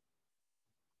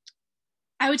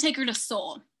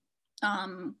Seoul,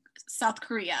 South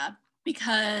Korea,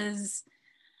 because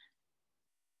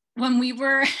when we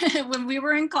were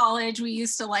in college, we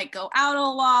used to like go out a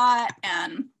lot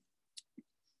and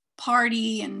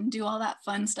party and do all that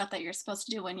fun stuff that you're supposed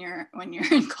to do when you're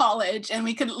in college, and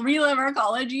we could relive our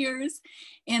college years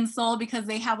in Seoul because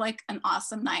they have like an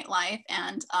awesome nightlife.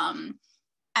 And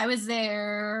I was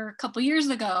there a couple years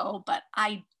ago, but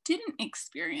I didn't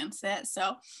experience it,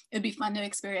 so it'd be fun to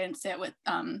experience it with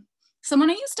someone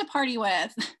I used to party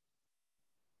with.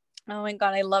 oh my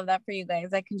God, I love that for you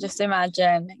guys. I can just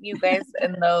imagine you guys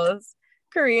in those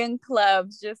Korean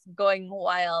clubs just going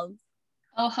wild.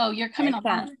 Oh ho, you're coming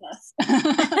along with us.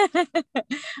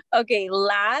 Okay,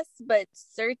 last but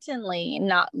certainly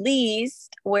not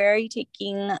least, where are you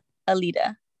taking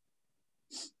Alida?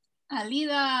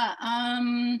 Alida,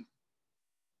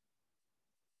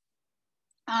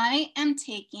 I am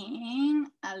taking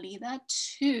Alida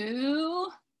to,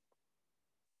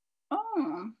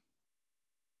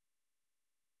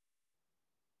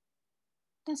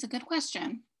 that's a good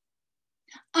question.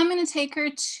 I'm gonna take her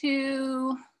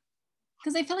to,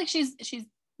 because I feel like she's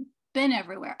been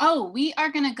everywhere. Oh,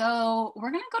 we're gonna go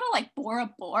to like Bora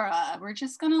Bora. We're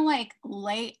just gonna like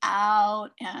lay out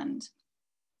and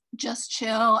just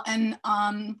chill. And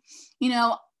I'm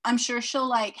sure she'll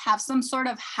like have some sort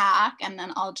of hack, and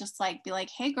then I'll just like be like,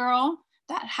 hey girl,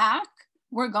 that hack,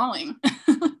 we're going.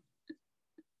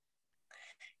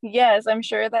 Yes, I'm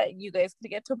sure that you guys could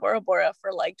get to Bora Bora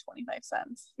for like 25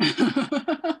 cents.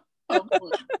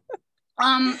 Hopefully.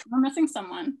 We're missing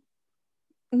someone.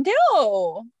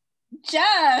 No.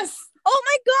 Jess. Oh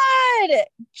my God.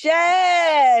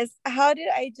 Jess. How did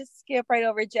I just skip right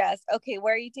over Jess? Okay,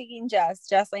 where are you taking Jess?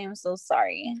 Jess, I am so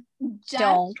sorry. Jess.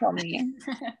 Don't tell me.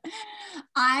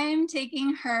 I'm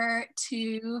taking her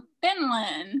to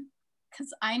Finland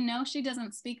because I know she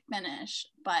doesn't speak Finnish,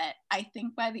 but I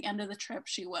think by the end of the trip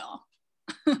she will.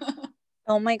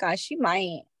 Oh my gosh, she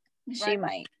might. She Right.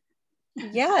 might.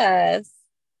 Yes.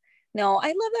 No, I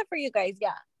love that for you guys.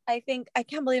 Yeah. I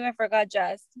can't believe I forgot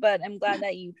Jess, but I'm glad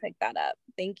that you picked that up.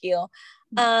 Thank you.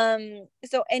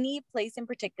 So any place in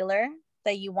particular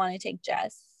that you want to take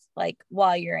Jess, like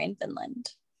while you're in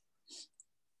Finland?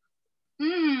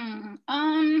 Because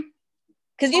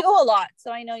you go a lot,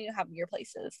 so I know you have your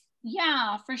places.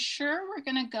 Yeah, for sure. We're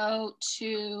gonna go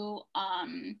to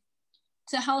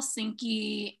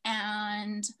Helsinki,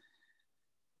 and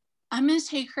I'm gonna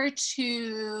take her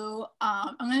to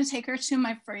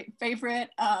my favorite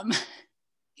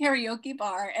karaoke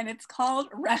bar, and it's called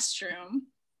Restroom,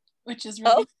 which is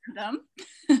really random.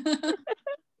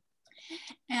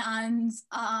 And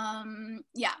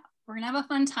yeah, we're gonna have a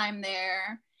fun time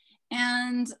there,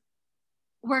 and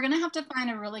we're gonna have to find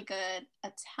a really good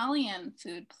Italian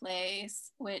food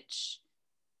place, which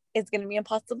is gonna be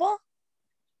impossible.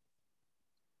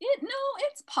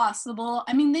 It's possible.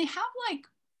 I mean, they have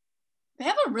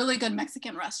a really good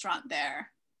Mexican restaurant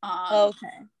there.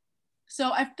 Okay.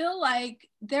 So I feel like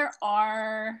there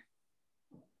are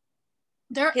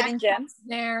hidden gems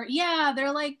there. Yeah,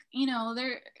 they're like,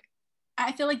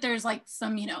 I feel like there's like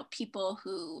some, people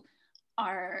who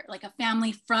are like a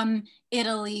family from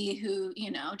Italy who,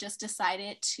 just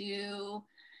decided to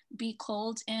be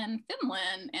cold in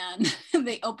Finland, and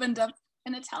they opened up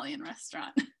an Italian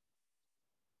restaurant.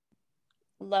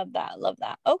 Love that.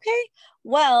 Okay.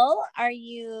 Well, are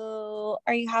you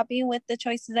happy with the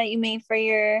choices that you made for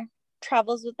your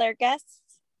travels with our guests?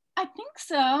 I think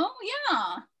so.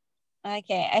 Yeah.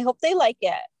 Okay. I hope they like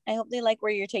it. I hope they like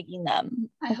where you're taking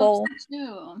them. I hope so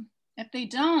too. If they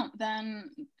don't, then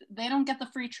they don't get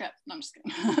the free trip. No, I'm just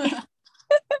kidding.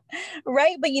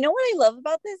 Right. But you know what I love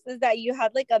about this is that you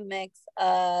had like a mix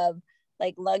of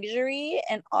like luxury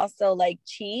and also like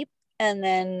cheap, and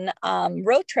then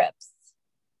road trips.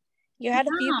 You had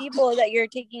a few people that you're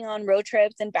taking on road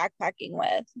trips and backpacking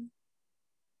with.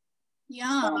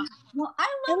 Yeah. Well, I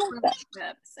love road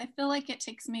trips. I feel like it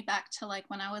takes me back to like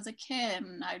when I was a kid,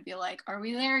 and I'd be like, are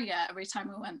we there yet? Every time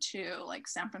we went to like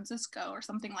San Francisco or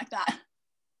something like that.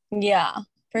 Yeah,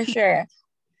 for sure.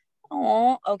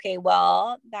 Oh, okay.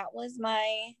 Well, that was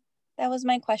my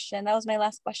question. That was my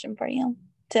last question for you.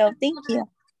 So thank you.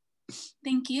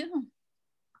 Thank you.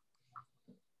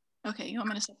 Okay, you want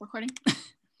me to stop recording?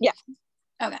 Yeah.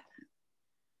 Okay.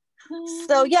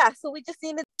 So yeah, so we just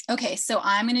need to. Okay, so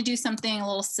I'm gonna do something a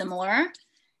little similar,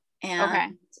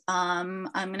 and I'm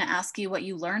gonna ask you what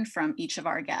you learned from each of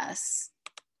our guests.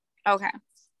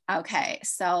 Okay,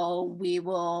 so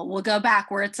we'll go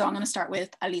backwards. So I'm gonna start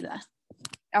with Alida.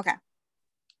 Okay.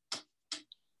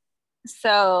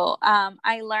 So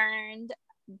I learned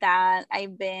that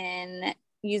I've been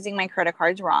using my credit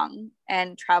cards wrong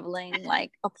and traveling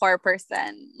like a poor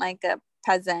person, like a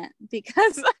peasant,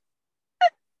 because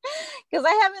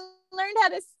I haven't learned how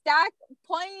to stack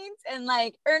points and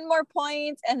like earn more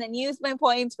points and then use my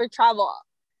points for travel.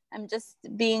 I'm just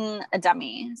being a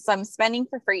dummy. So I'm spending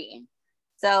for free.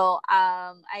 So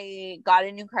I got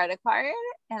a new credit card,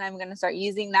 and I'm going to start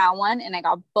using that one, and I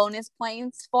got bonus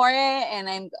points for it, and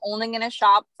I'm only going to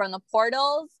shop from the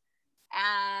portals,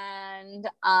 and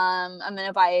I'm going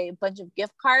to buy a bunch of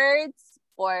gift cards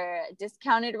for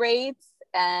discounted rates,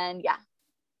 and yeah.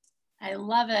 I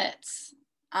love it.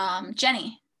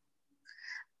 Jenny.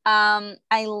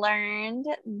 I learned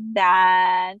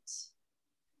that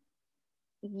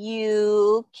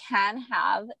you can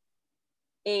have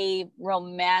a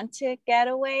romantic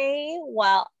getaway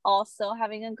while also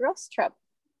having a girls trip.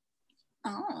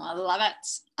 Oh, I love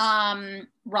it.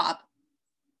 Rob.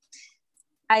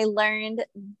 I learned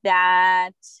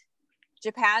that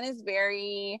Japan is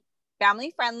very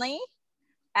family friendly,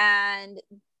 and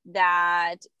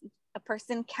that a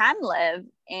person can live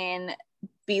in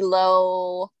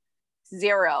below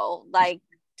zero, like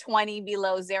 20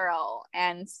 below zero,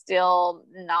 and still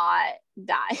not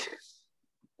die.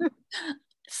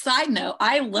 Side note,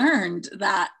 I learned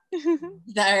that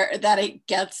that it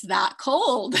gets that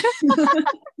cold.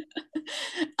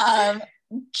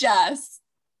 Jess.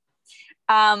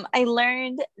 I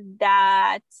learned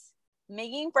that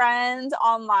making friends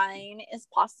online is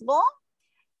possible,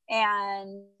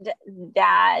 and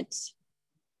that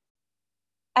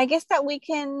I guess that we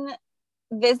can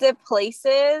visit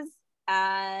places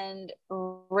and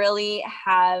really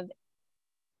have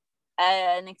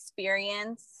an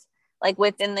experience like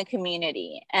within the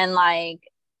community, and like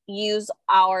use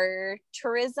our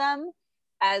tourism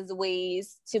as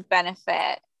ways to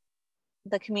benefit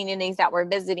the communities that we're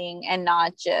visiting and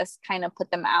not just kind of put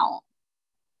them out.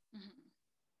 I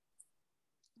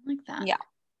like that. Yeah.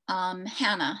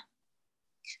 Hannah.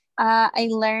 I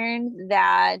learned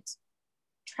that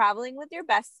traveling with your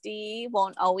bestie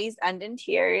won't always end in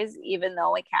tears, even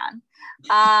though it can.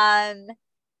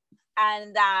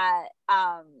 And that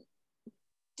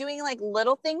doing like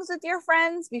little things with your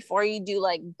friends before you do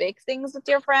like big things with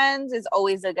your friends is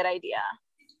always a good idea.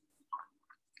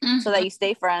 So that you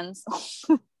stay friends.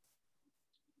 I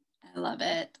love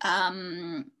it.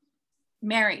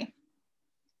 Mary.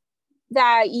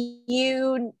 That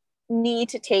you need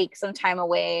to take some time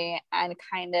away and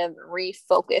kind of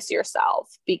refocus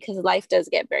yourself because life does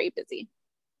get very busy.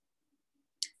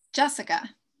 Jessica.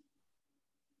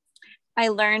 I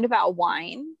learned about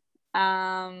wine.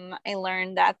 I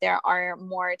learned that there are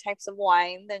more types of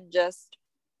wine than just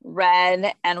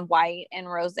red and white and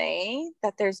rosé,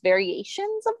 that there's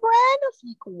variations of red.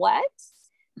 Like, what?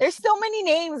 There's so many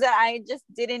names that I just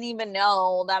didn't even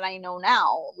know that I know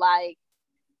now. Like,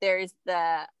 there's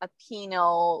a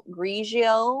Pinot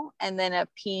Grigio and then a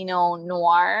Pinot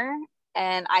Noir.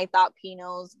 And I thought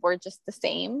Pinots were just the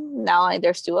same. Now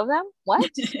there's two of them. What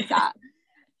is that?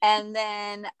 And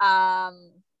then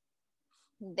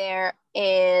there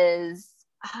is,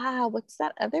 what's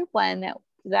that other one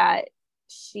that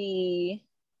she,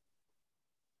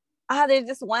 there's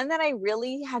this one that I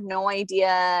really had no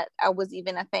idea was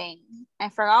even a thing. I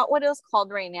forgot what it was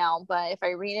called right now, but if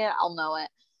I read it, I'll know it.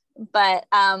 But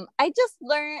I just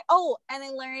learned, and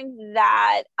I learned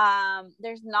that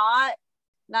there's not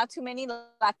too many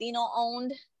Latino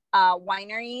owned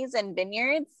wineries and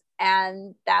vineyards,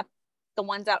 and that the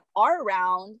ones that are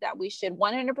around, that we should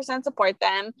 100% support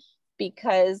them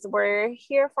because we're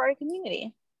here for our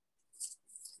community.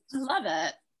 I love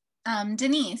it.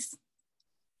 Denise.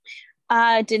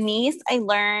 Denise, I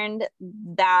learned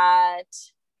that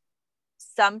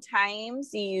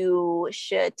sometimes you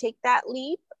should take that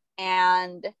leap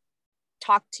and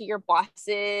talk to your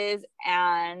bosses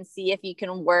and see if you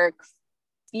can work,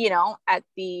 at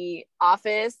the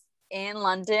office in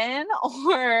London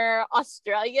or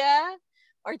Australia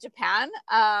or Japan.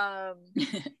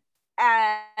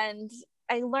 And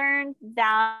I learned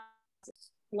that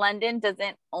London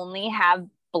doesn't only have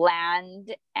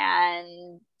bland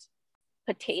and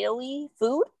potato-y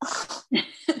food.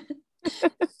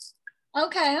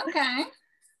 Okay.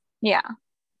 Yeah.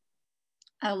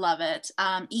 I love it.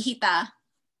 Ihita.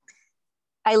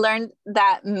 I learned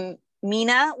that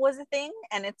Mina was a thing,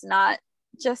 and it's not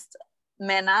just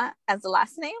Mena as the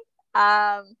last name.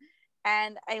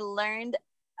 And I learned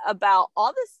about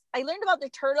all this. I learned about the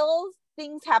turtles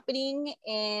things happening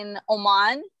in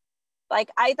Oman. Like,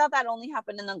 I thought that only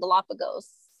happened in the Galapagos.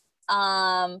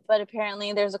 But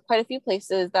apparently there's quite a few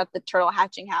places that the turtle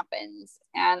hatching happens.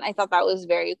 And I thought that was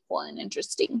very cool and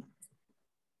interesting.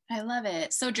 I love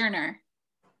it. Sojourner.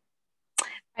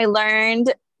 I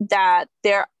learned that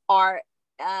there are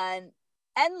an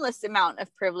endless amount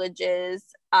of privileges,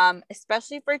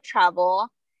 especially for travel,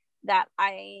 that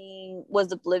I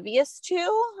was oblivious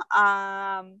to.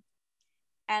 And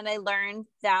I learned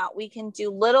that we can do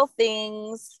little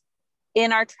things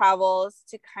in our travels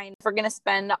to if we're going to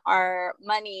spend our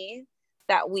money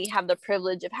that we have the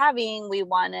privilege of having, we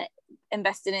want to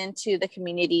invest it into the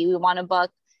community. We want to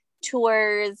book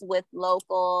tours with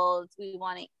locals. We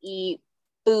want to eat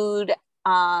food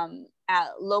at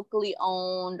locally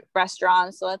owned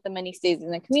restaurants so that the money stays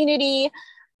in the community.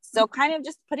 So kind of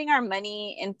just putting our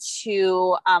money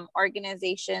into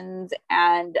organizations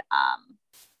and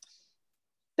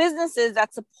businesses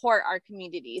that support our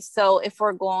communities. So if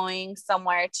we're going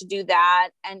somewhere to do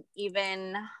that, and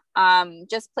even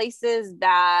just places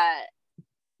that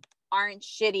aren't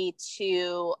shitty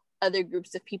to other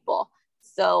groups of people.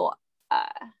 So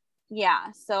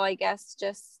so I guess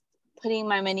just putting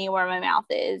my money where my mouth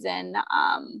is and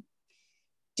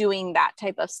doing that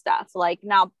type of stuff. Like,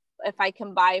 now if I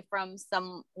can buy from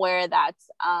somewhere that's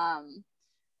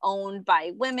owned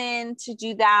by women, to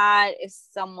do that.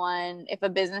 If a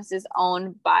business is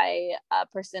owned by a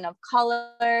person of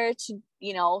color, to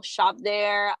shop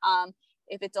there.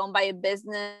 If it's owned by a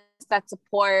business that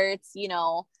supports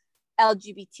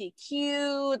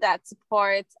LGBTQ, that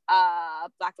supports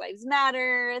Black Lives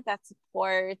Matter, that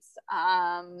supports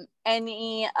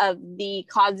any of the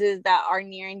causes that are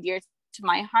near and dear to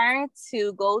my heart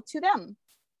to go to them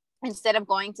instead of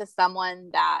going to someone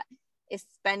that is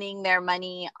spending their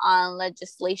money on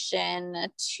legislation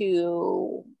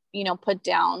to, you know, put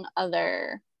down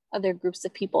other groups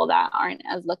of people that aren't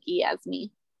as lucky as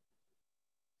me.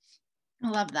 I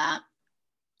love that.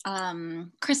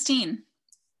 Christine.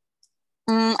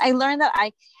 I learned that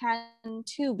I can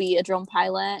too be a drone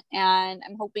pilot, and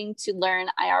I'm hoping to learn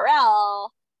IRL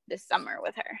this summer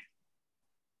with her.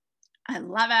 I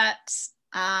love it.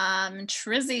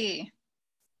 Trizzy.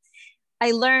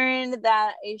 I learned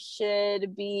that I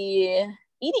should be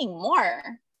eating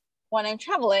more when I'm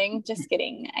traveling. Just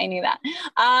kidding. I knew that.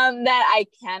 That I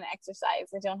can exercise.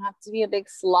 I don't have to be a big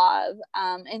sloth.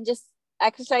 And just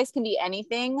exercise can be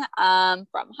anything,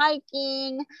 from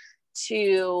hiking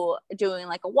to doing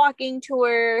like a walking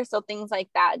tour. So things like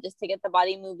that, just to get the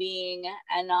body moving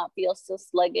and not feel so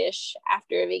sluggish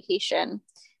after a vacation,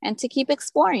 and to keep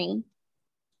exploring.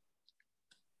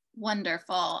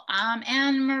 Wonderful.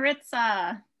 And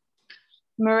Maritza.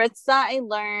 I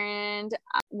learned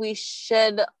we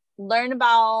should learn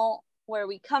about where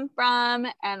we come from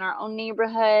and our own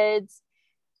neighborhoods,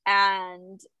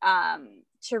 and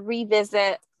to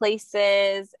revisit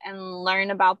places and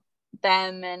learn about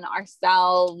them and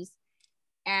ourselves.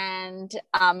 And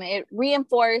it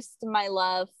reinforced my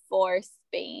love for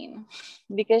Spain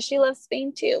because she loves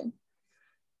Spain too.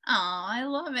 Oh, I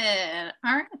love it.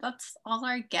 All right, that's all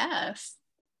our guests.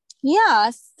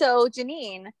 Yeah. So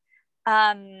Janine,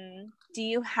 do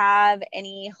you have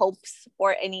any hopes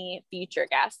for any future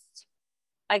guests?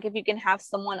 Like if you can have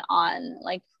someone on,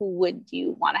 like who would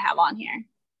you want to have on here?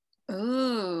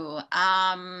 Ooh,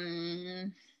 I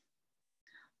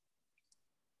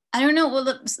don't know.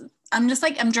 Well, I'm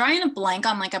drawing a blank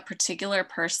on like a particular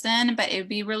person, but it'd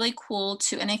be really cool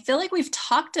to, and I feel like we've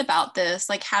talked about this,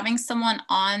 like having someone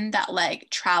on that like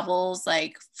travels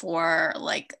like for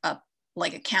like a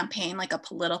campaign, like a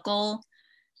political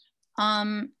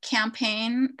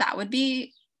campaign. That would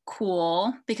be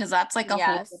cool because that's like a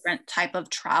whole different type of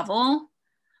travel.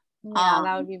 Yeah,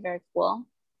 that would be very cool.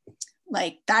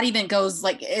 Like that even goes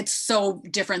like, it's so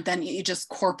different than just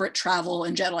corporate travel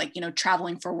in general, like, you know,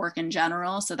 traveling for work in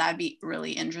general. So that'd be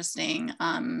really interesting,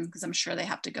 because I'm sure they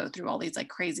have to go through all these like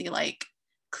crazy like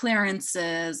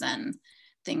clearances and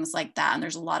things like that. And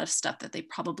there's a lot of stuff that they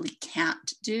probably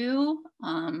can't do.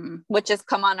 Which is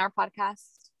come on our podcast.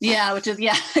 Yeah, which is,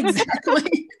 yeah,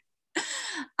 exactly.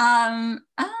 Oh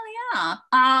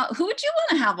yeah. Who would you want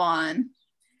to have on?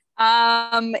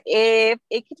 If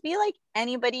it could be like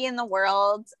anybody in the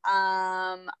world,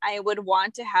 I would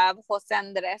want to have Jose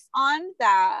Andres on,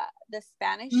 the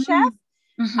Spanish chef,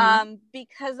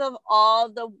 because of all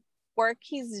the work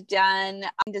he's done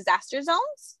in disaster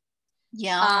zones.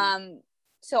 Yeah.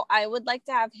 So I would like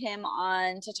to have him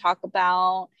on to talk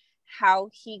about how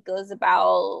he goes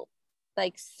about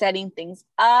like setting things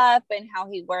up and how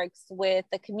he works with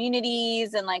the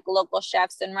communities and like local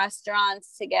chefs and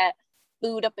restaurants to get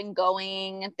food up and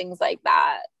going and things like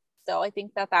that. So I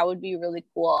think that would be really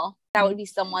cool. That would be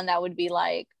someone that would be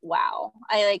like, wow.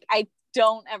 I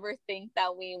don't ever think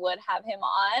that we would have him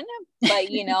on,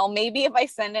 but you know, maybe if I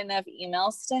send enough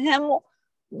emails to him,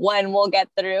 one will get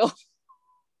through.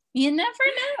 You never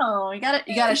know. You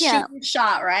gotta shoot your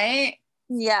shot, right?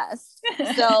 Yes.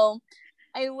 So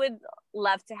I would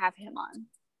love to have him on.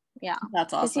 Yeah.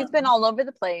 That's awesome. Because he's been all over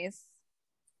the place.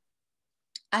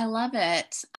 I love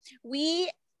it. We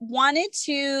wanted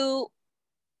to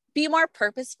be more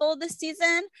purposeful this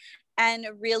season and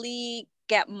really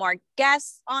get more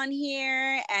guests on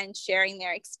here and sharing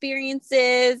their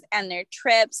experiences and their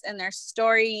trips and their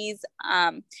stories.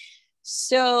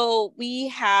 So we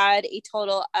had a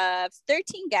total of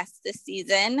 13 guests this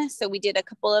season. So we did a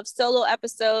couple of solo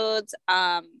episodes.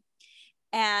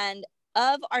 And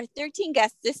of our 13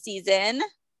 guests this season,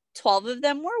 12 of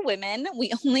them were women.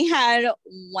 We only had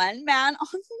one man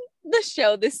on the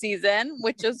show this season,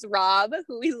 which was Rob,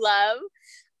 who we love.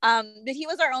 But he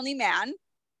was our only man.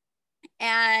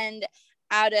 And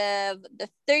out of the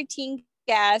 13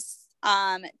 guests,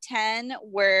 10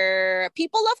 were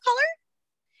people of color,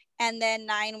 and then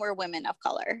 9 were women of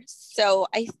color. So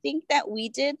I think that we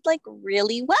did like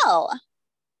really well.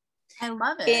 I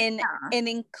love it. In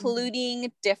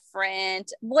including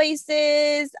different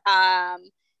voices,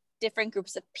 different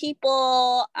groups of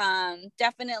people,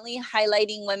 definitely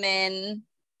highlighting women,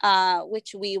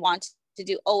 which we want to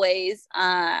do always.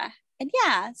 And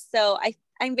yeah, so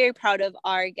I'm very proud of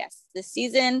our guests this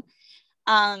season.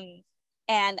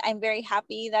 And I'm very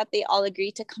happy that they all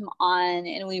agreed to come on,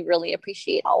 and we really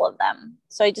appreciate all of them.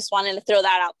 So I just wanted to throw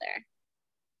that out there.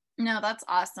 No, that's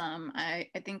awesome. I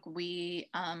think we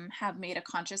have made a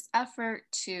conscious effort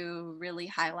to really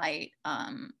highlight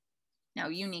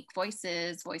unique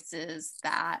voices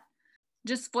that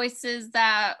just voices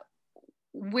that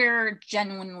we're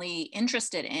genuinely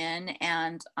interested in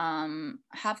and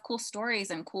have cool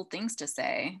stories and cool things to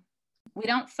say. We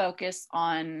don't focus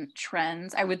on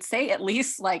trends. I would say at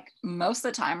least like most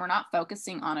of the time, we're not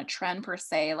focusing on a trend per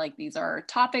se. Like these are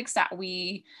topics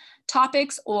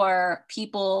or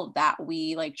people that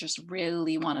we like just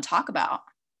really want to talk about.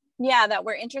 Yeah, that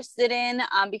we're interested in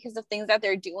because of things that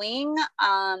they're doing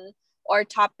or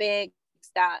topics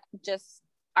that just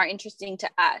are interesting to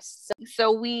us.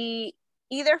 So we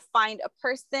either find a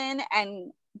person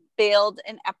and build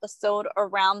an episode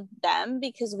around them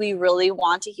because we really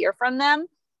want to hear from them,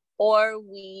 or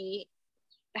we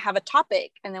have a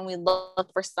topic and then we look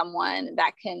for someone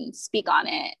that can speak on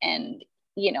it and,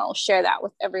 you know, share that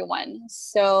with everyone.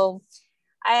 So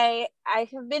I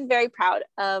have been very proud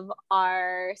of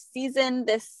our season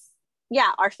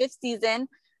our 5th season.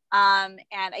 And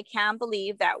I can't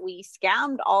believe that we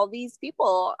scammed all these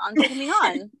people on coming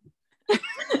on.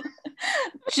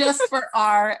 Just for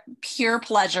our pure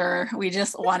pleasure. We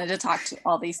just wanted to talk to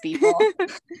all these people.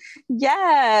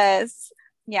 Yes.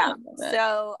 Yeah.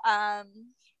 So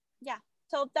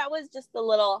so that was just a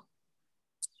little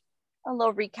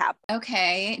recap.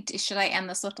 Okay. Should I end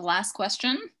this with the last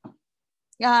question?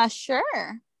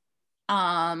 Sure.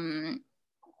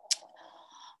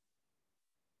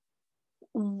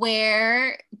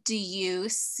 Where do you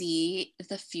see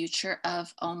the future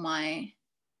of Oh My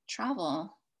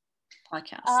Travel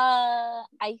podcast?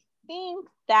 I think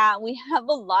that we have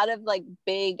a lot of like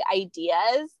big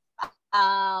ideas,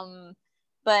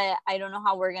 but I don't know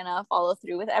how we're gonna follow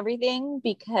through with everything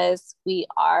because we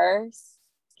are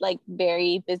like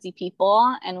very busy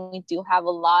people and we do have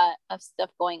a lot of stuff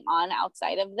going on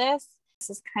outside of this. This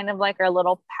is kind of like our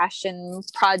little passion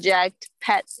project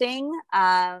pet thing.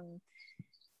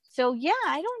 So yeah,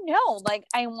 I don't know. Like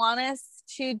I want us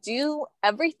to do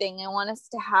everything. I want us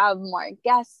to have more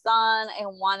guests on. I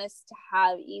want us to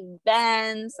have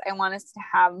events. I want us to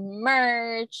have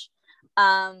merch.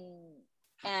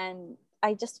 And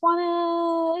I just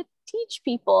want to teach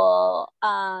people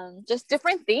just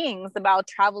different things about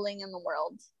traveling in the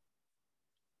world.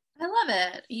 I love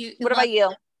it. What about you?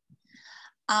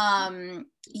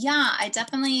 Yeah, I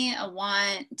definitely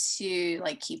want to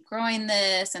like keep growing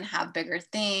this and have bigger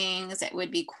things. It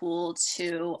would be cool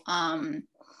to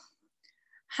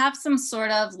have some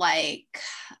sort of like,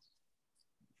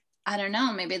 I don't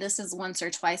know, maybe this is once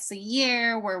or twice a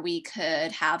year where we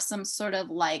could have some sort of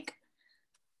like,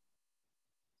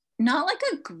 not like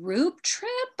a group trip,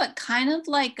 but kind of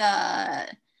like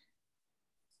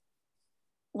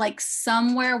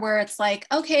somewhere where it's like,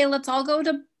 okay, let's all go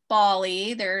to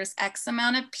Bali. There's X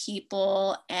amount of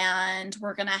people and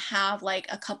we're gonna have like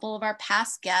a couple of our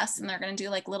past guests and they're gonna do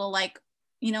like little like,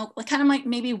 you know, like kind of like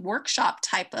maybe workshop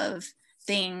type of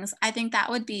things. I think that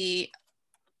would be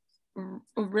a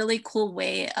really cool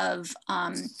way of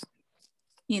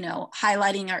you know,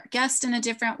 highlighting our guest in a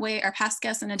different way, our past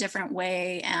guests in a different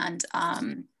way. And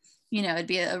you know, it'd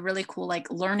be a really cool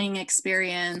like learning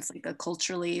experience, like a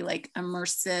culturally like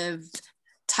immersive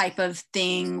type of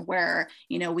thing where,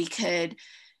 you know, we could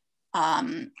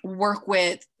work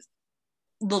with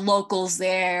the locals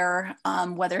there,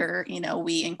 whether, you know,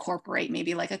 we incorporate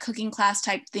maybe like a cooking class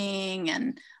type thing.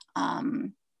 And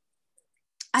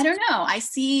I don't know, I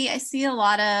see a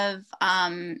lot of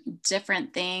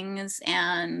different things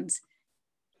and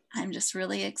I'm just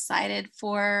really excited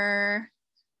for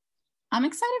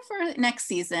next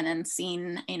season and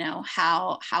seeing, you know,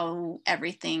 how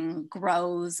everything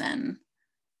grows and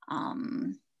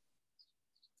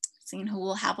seeing who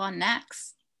we'll have on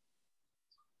next.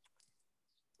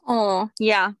 Oh,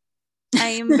 yeah. I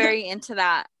am very into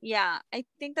that. Yeah. I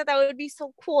think that would be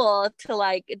so cool to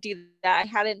like do that. I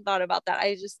hadn't thought about that.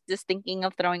 I was just thinking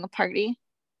of throwing a party.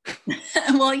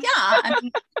 Well, yeah. I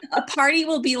mean, a party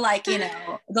will be like, you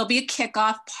know, there'll be a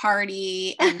kickoff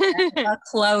party and then a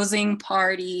closing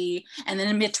party. And then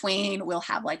in between, we'll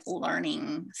have like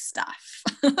learning stuff.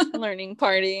 Learning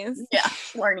parties. Yeah,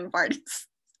 learning parties.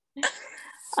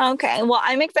 Okay. Well,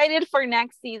 I'm excited for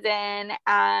next season.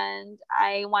 And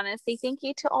I want to say thank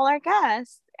you to all our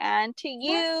guests and to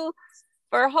you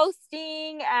for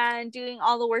hosting and doing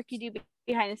all the work you do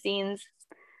behind the scenes.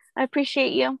 I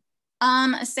appreciate you.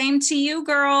 Same to you,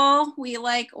 girl. We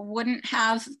wouldn't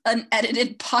have an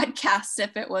edited podcast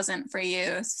if it wasn't for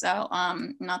you. So,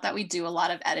 not that we do a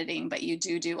lot of editing, but you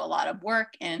do a lot of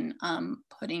work in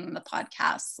putting the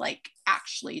podcasts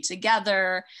actually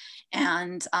together.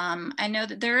 And I know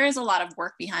that there is a lot of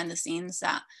work behind the scenes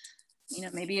that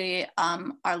maybe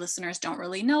our listeners don't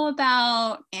really know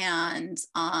about. And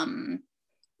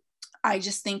I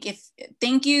just think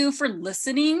thank you for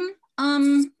listening.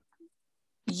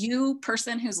 You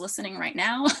person who's listening right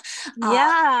now.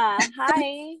 Yeah.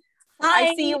 Hi.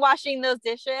 I see you washing those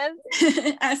dishes.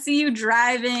 I see you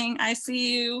driving. I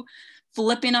see you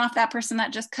flipping off that person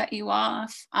that just cut you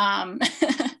off.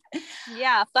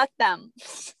 Yeah, fuck them.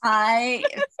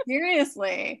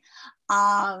 Seriously.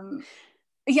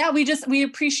 Yeah, we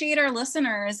appreciate our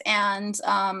listeners, and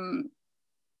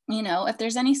if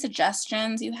there's any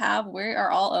suggestions you have, we are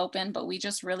all open, but we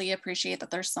just really appreciate that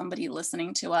there's somebody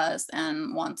listening to us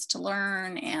and wants to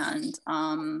learn. And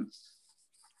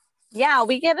yeah,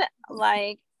 we get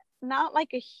not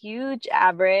a huge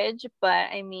average, but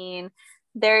I mean,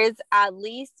 there's at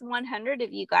least 100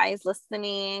 of you guys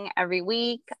listening every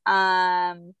week.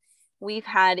 We've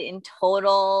had in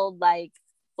total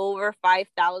over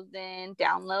 5,000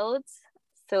 downloads,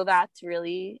 so that's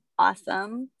really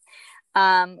awesome.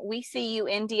 We see you,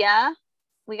 India.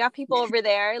 We got people over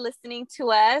there listening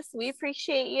to us. We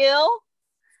appreciate you.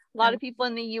 A lot of people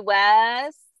in the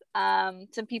US,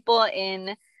 some people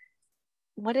in,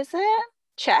 what is it?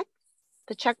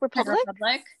 The Czech Republic?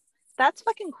 That's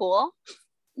fucking cool.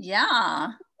 Yeah.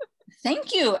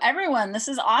 Thank you, everyone. This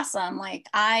is awesome.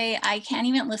 I can't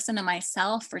even listen to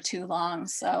myself for too long.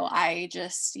 So I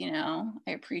just, I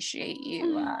appreciate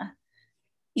you,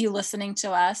 you listening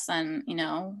to us and,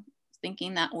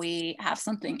 thinking that we have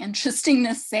something interesting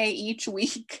to say each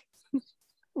week.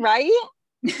 Right?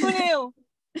 Who knew?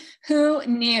 Who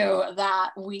knew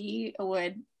that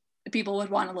people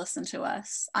would want to listen to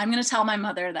us? I'm going to tell my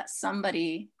mother that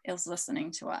somebody is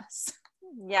listening to us.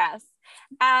 Yes.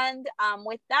 And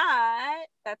with that,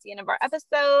 that's the end of our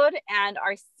episode and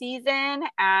our season.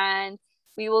 And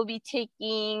we will be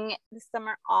taking the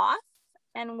summer off.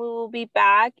 And we will be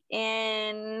back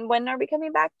when are we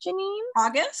coming back, Janine?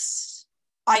 August?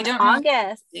 I don't know.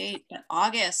 August. Date, but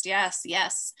August, yes.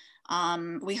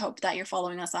 We hope that you're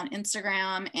following us on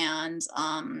Instagram and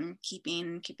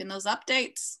keeping those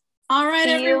updates. All right,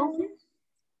 everyone.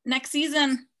 Next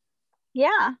season.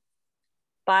 Yeah.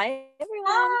 Bye, everyone.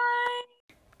 Bye.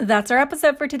 That's our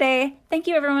episode for today. Thank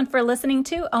you everyone for listening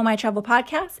to Oh My Travel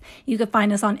Podcast. You can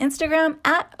find us on Instagram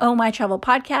at Oh My Travel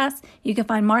Podcast. You can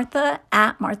find Martha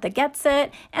at Martha Gets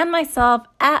It and myself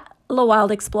at La Wild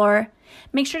Explorer.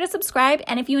 Make sure to subscribe,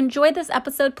 and if you enjoyed this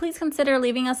episode, please consider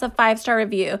leaving us a 5-star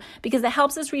review because it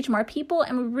helps us reach more people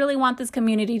and we really want this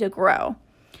community to grow.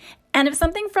 And if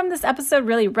something from this episode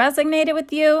really resonated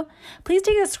with you, please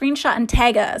take a screenshot and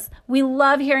tag us. We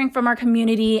love hearing from our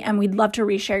community and we'd love to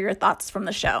reshare your thoughts from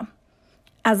the show.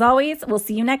 As always, we'll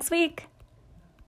see you next week.